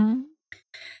 Mm-hmm.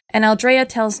 And Aldrea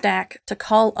tells Dak to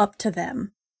call up to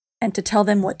them, and to tell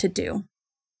them what to do.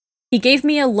 He gave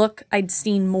me a look I'd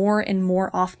seen more and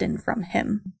more often from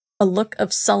him. A look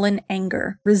of sullen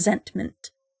anger,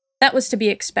 resentment. That was to be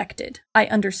expected. I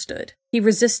understood. He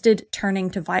resisted turning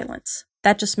to violence.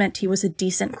 That just meant he was a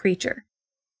decent creature.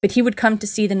 But he would come to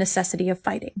see the necessity of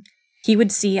fighting. He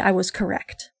would see I was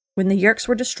correct. When the Yeerks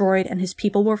were destroyed and his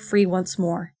people were free once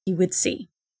more, he would see.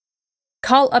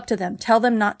 Call up to them. Tell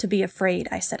them not to be afraid,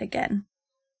 I said again.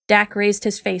 Dak raised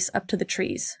his face up to the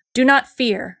trees. Do not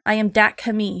fear. I am Dak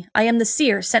Kami. I am the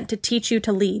seer sent to teach you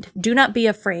to lead. Do not be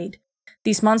afraid.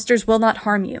 These monsters will not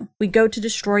harm you. We go to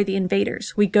destroy the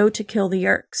invaders. We go to kill the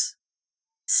Yeerks.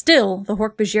 Still, the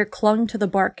Hork-Bajir clung to the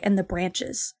bark and the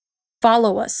branches.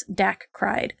 Follow us, Dak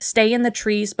cried. Stay in the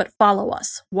trees, but follow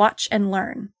us. Watch and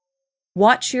learn.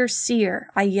 Watch your seer,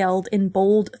 I yelled in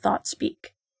bold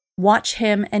thought-speak. Watch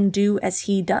him and do as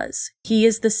he does. He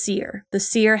is the seer. The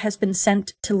seer has been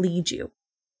sent to lead you.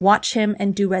 Watch him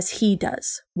and do as he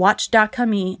does. Watch Dak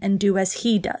Kami and do as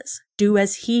he does. Do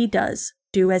as he does.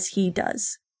 Do as he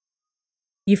does.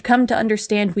 You've come to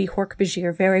understand we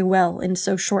Hork-Bajir very well in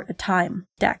so short a time,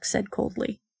 Dak said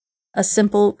coldly. A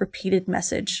simple, repeated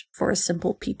message for a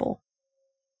simple people.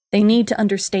 They need to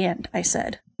understand, I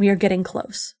said. We are getting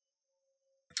close.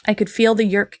 I could feel the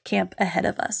Yeerk camp ahead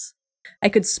of us. I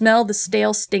could smell the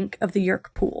stale stink of the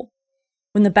Yeerk pool.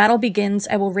 When the battle begins,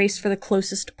 I will race for the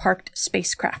closest parked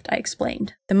spacecraft, I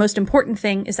explained. The most important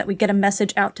thing is that we get a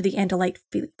message out to the Andalite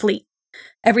fleet.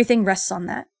 Everything rests on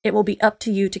that. It will be up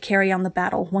to you to carry on the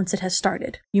battle once it has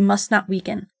started. You must not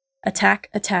weaken. Attack,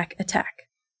 attack, attack.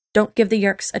 Don't give the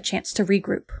Yeerks a chance to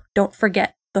regroup. Don't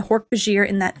forget, the Hork-Bajir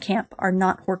in that camp are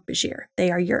not Hork-Bajir.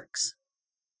 They are Yeerks.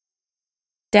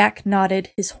 Dak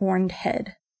nodded his horned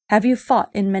head. Have you fought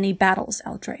in many battles,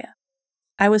 Aldrea?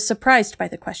 I was surprised by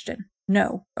the question.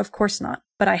 No, of course not.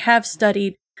 But I have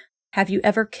studied. Have you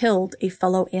ever killed a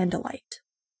fellow Andalite?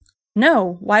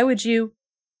 No, why would you?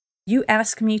 You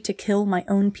ask me to kill my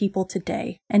own people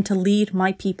today, and to lead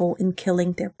my people in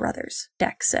killing their brothers,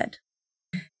 Dak said.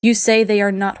 You say they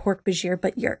are not Hork-Bajir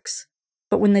but Yeerks.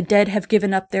 But when the dead have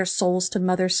given up their souls to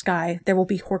Mother Sky, there will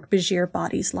be Hork-Bajir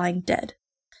bodies lying dead.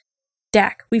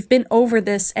 Dak, we've been over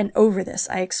this and over this,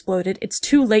 I exploded. It's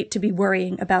too late to be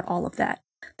worrying about all of that.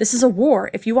 This is a war.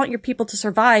 If you want your people to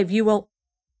survive, you will...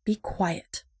 Be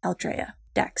quiet, Aldrea,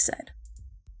 Dak said.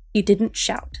 He didn't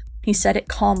shout. He said it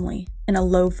calmly, in a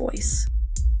low voice.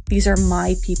 These are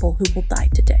my people who will die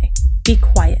today. Be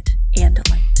quiet,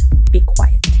 Andalite. Be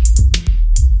quiet.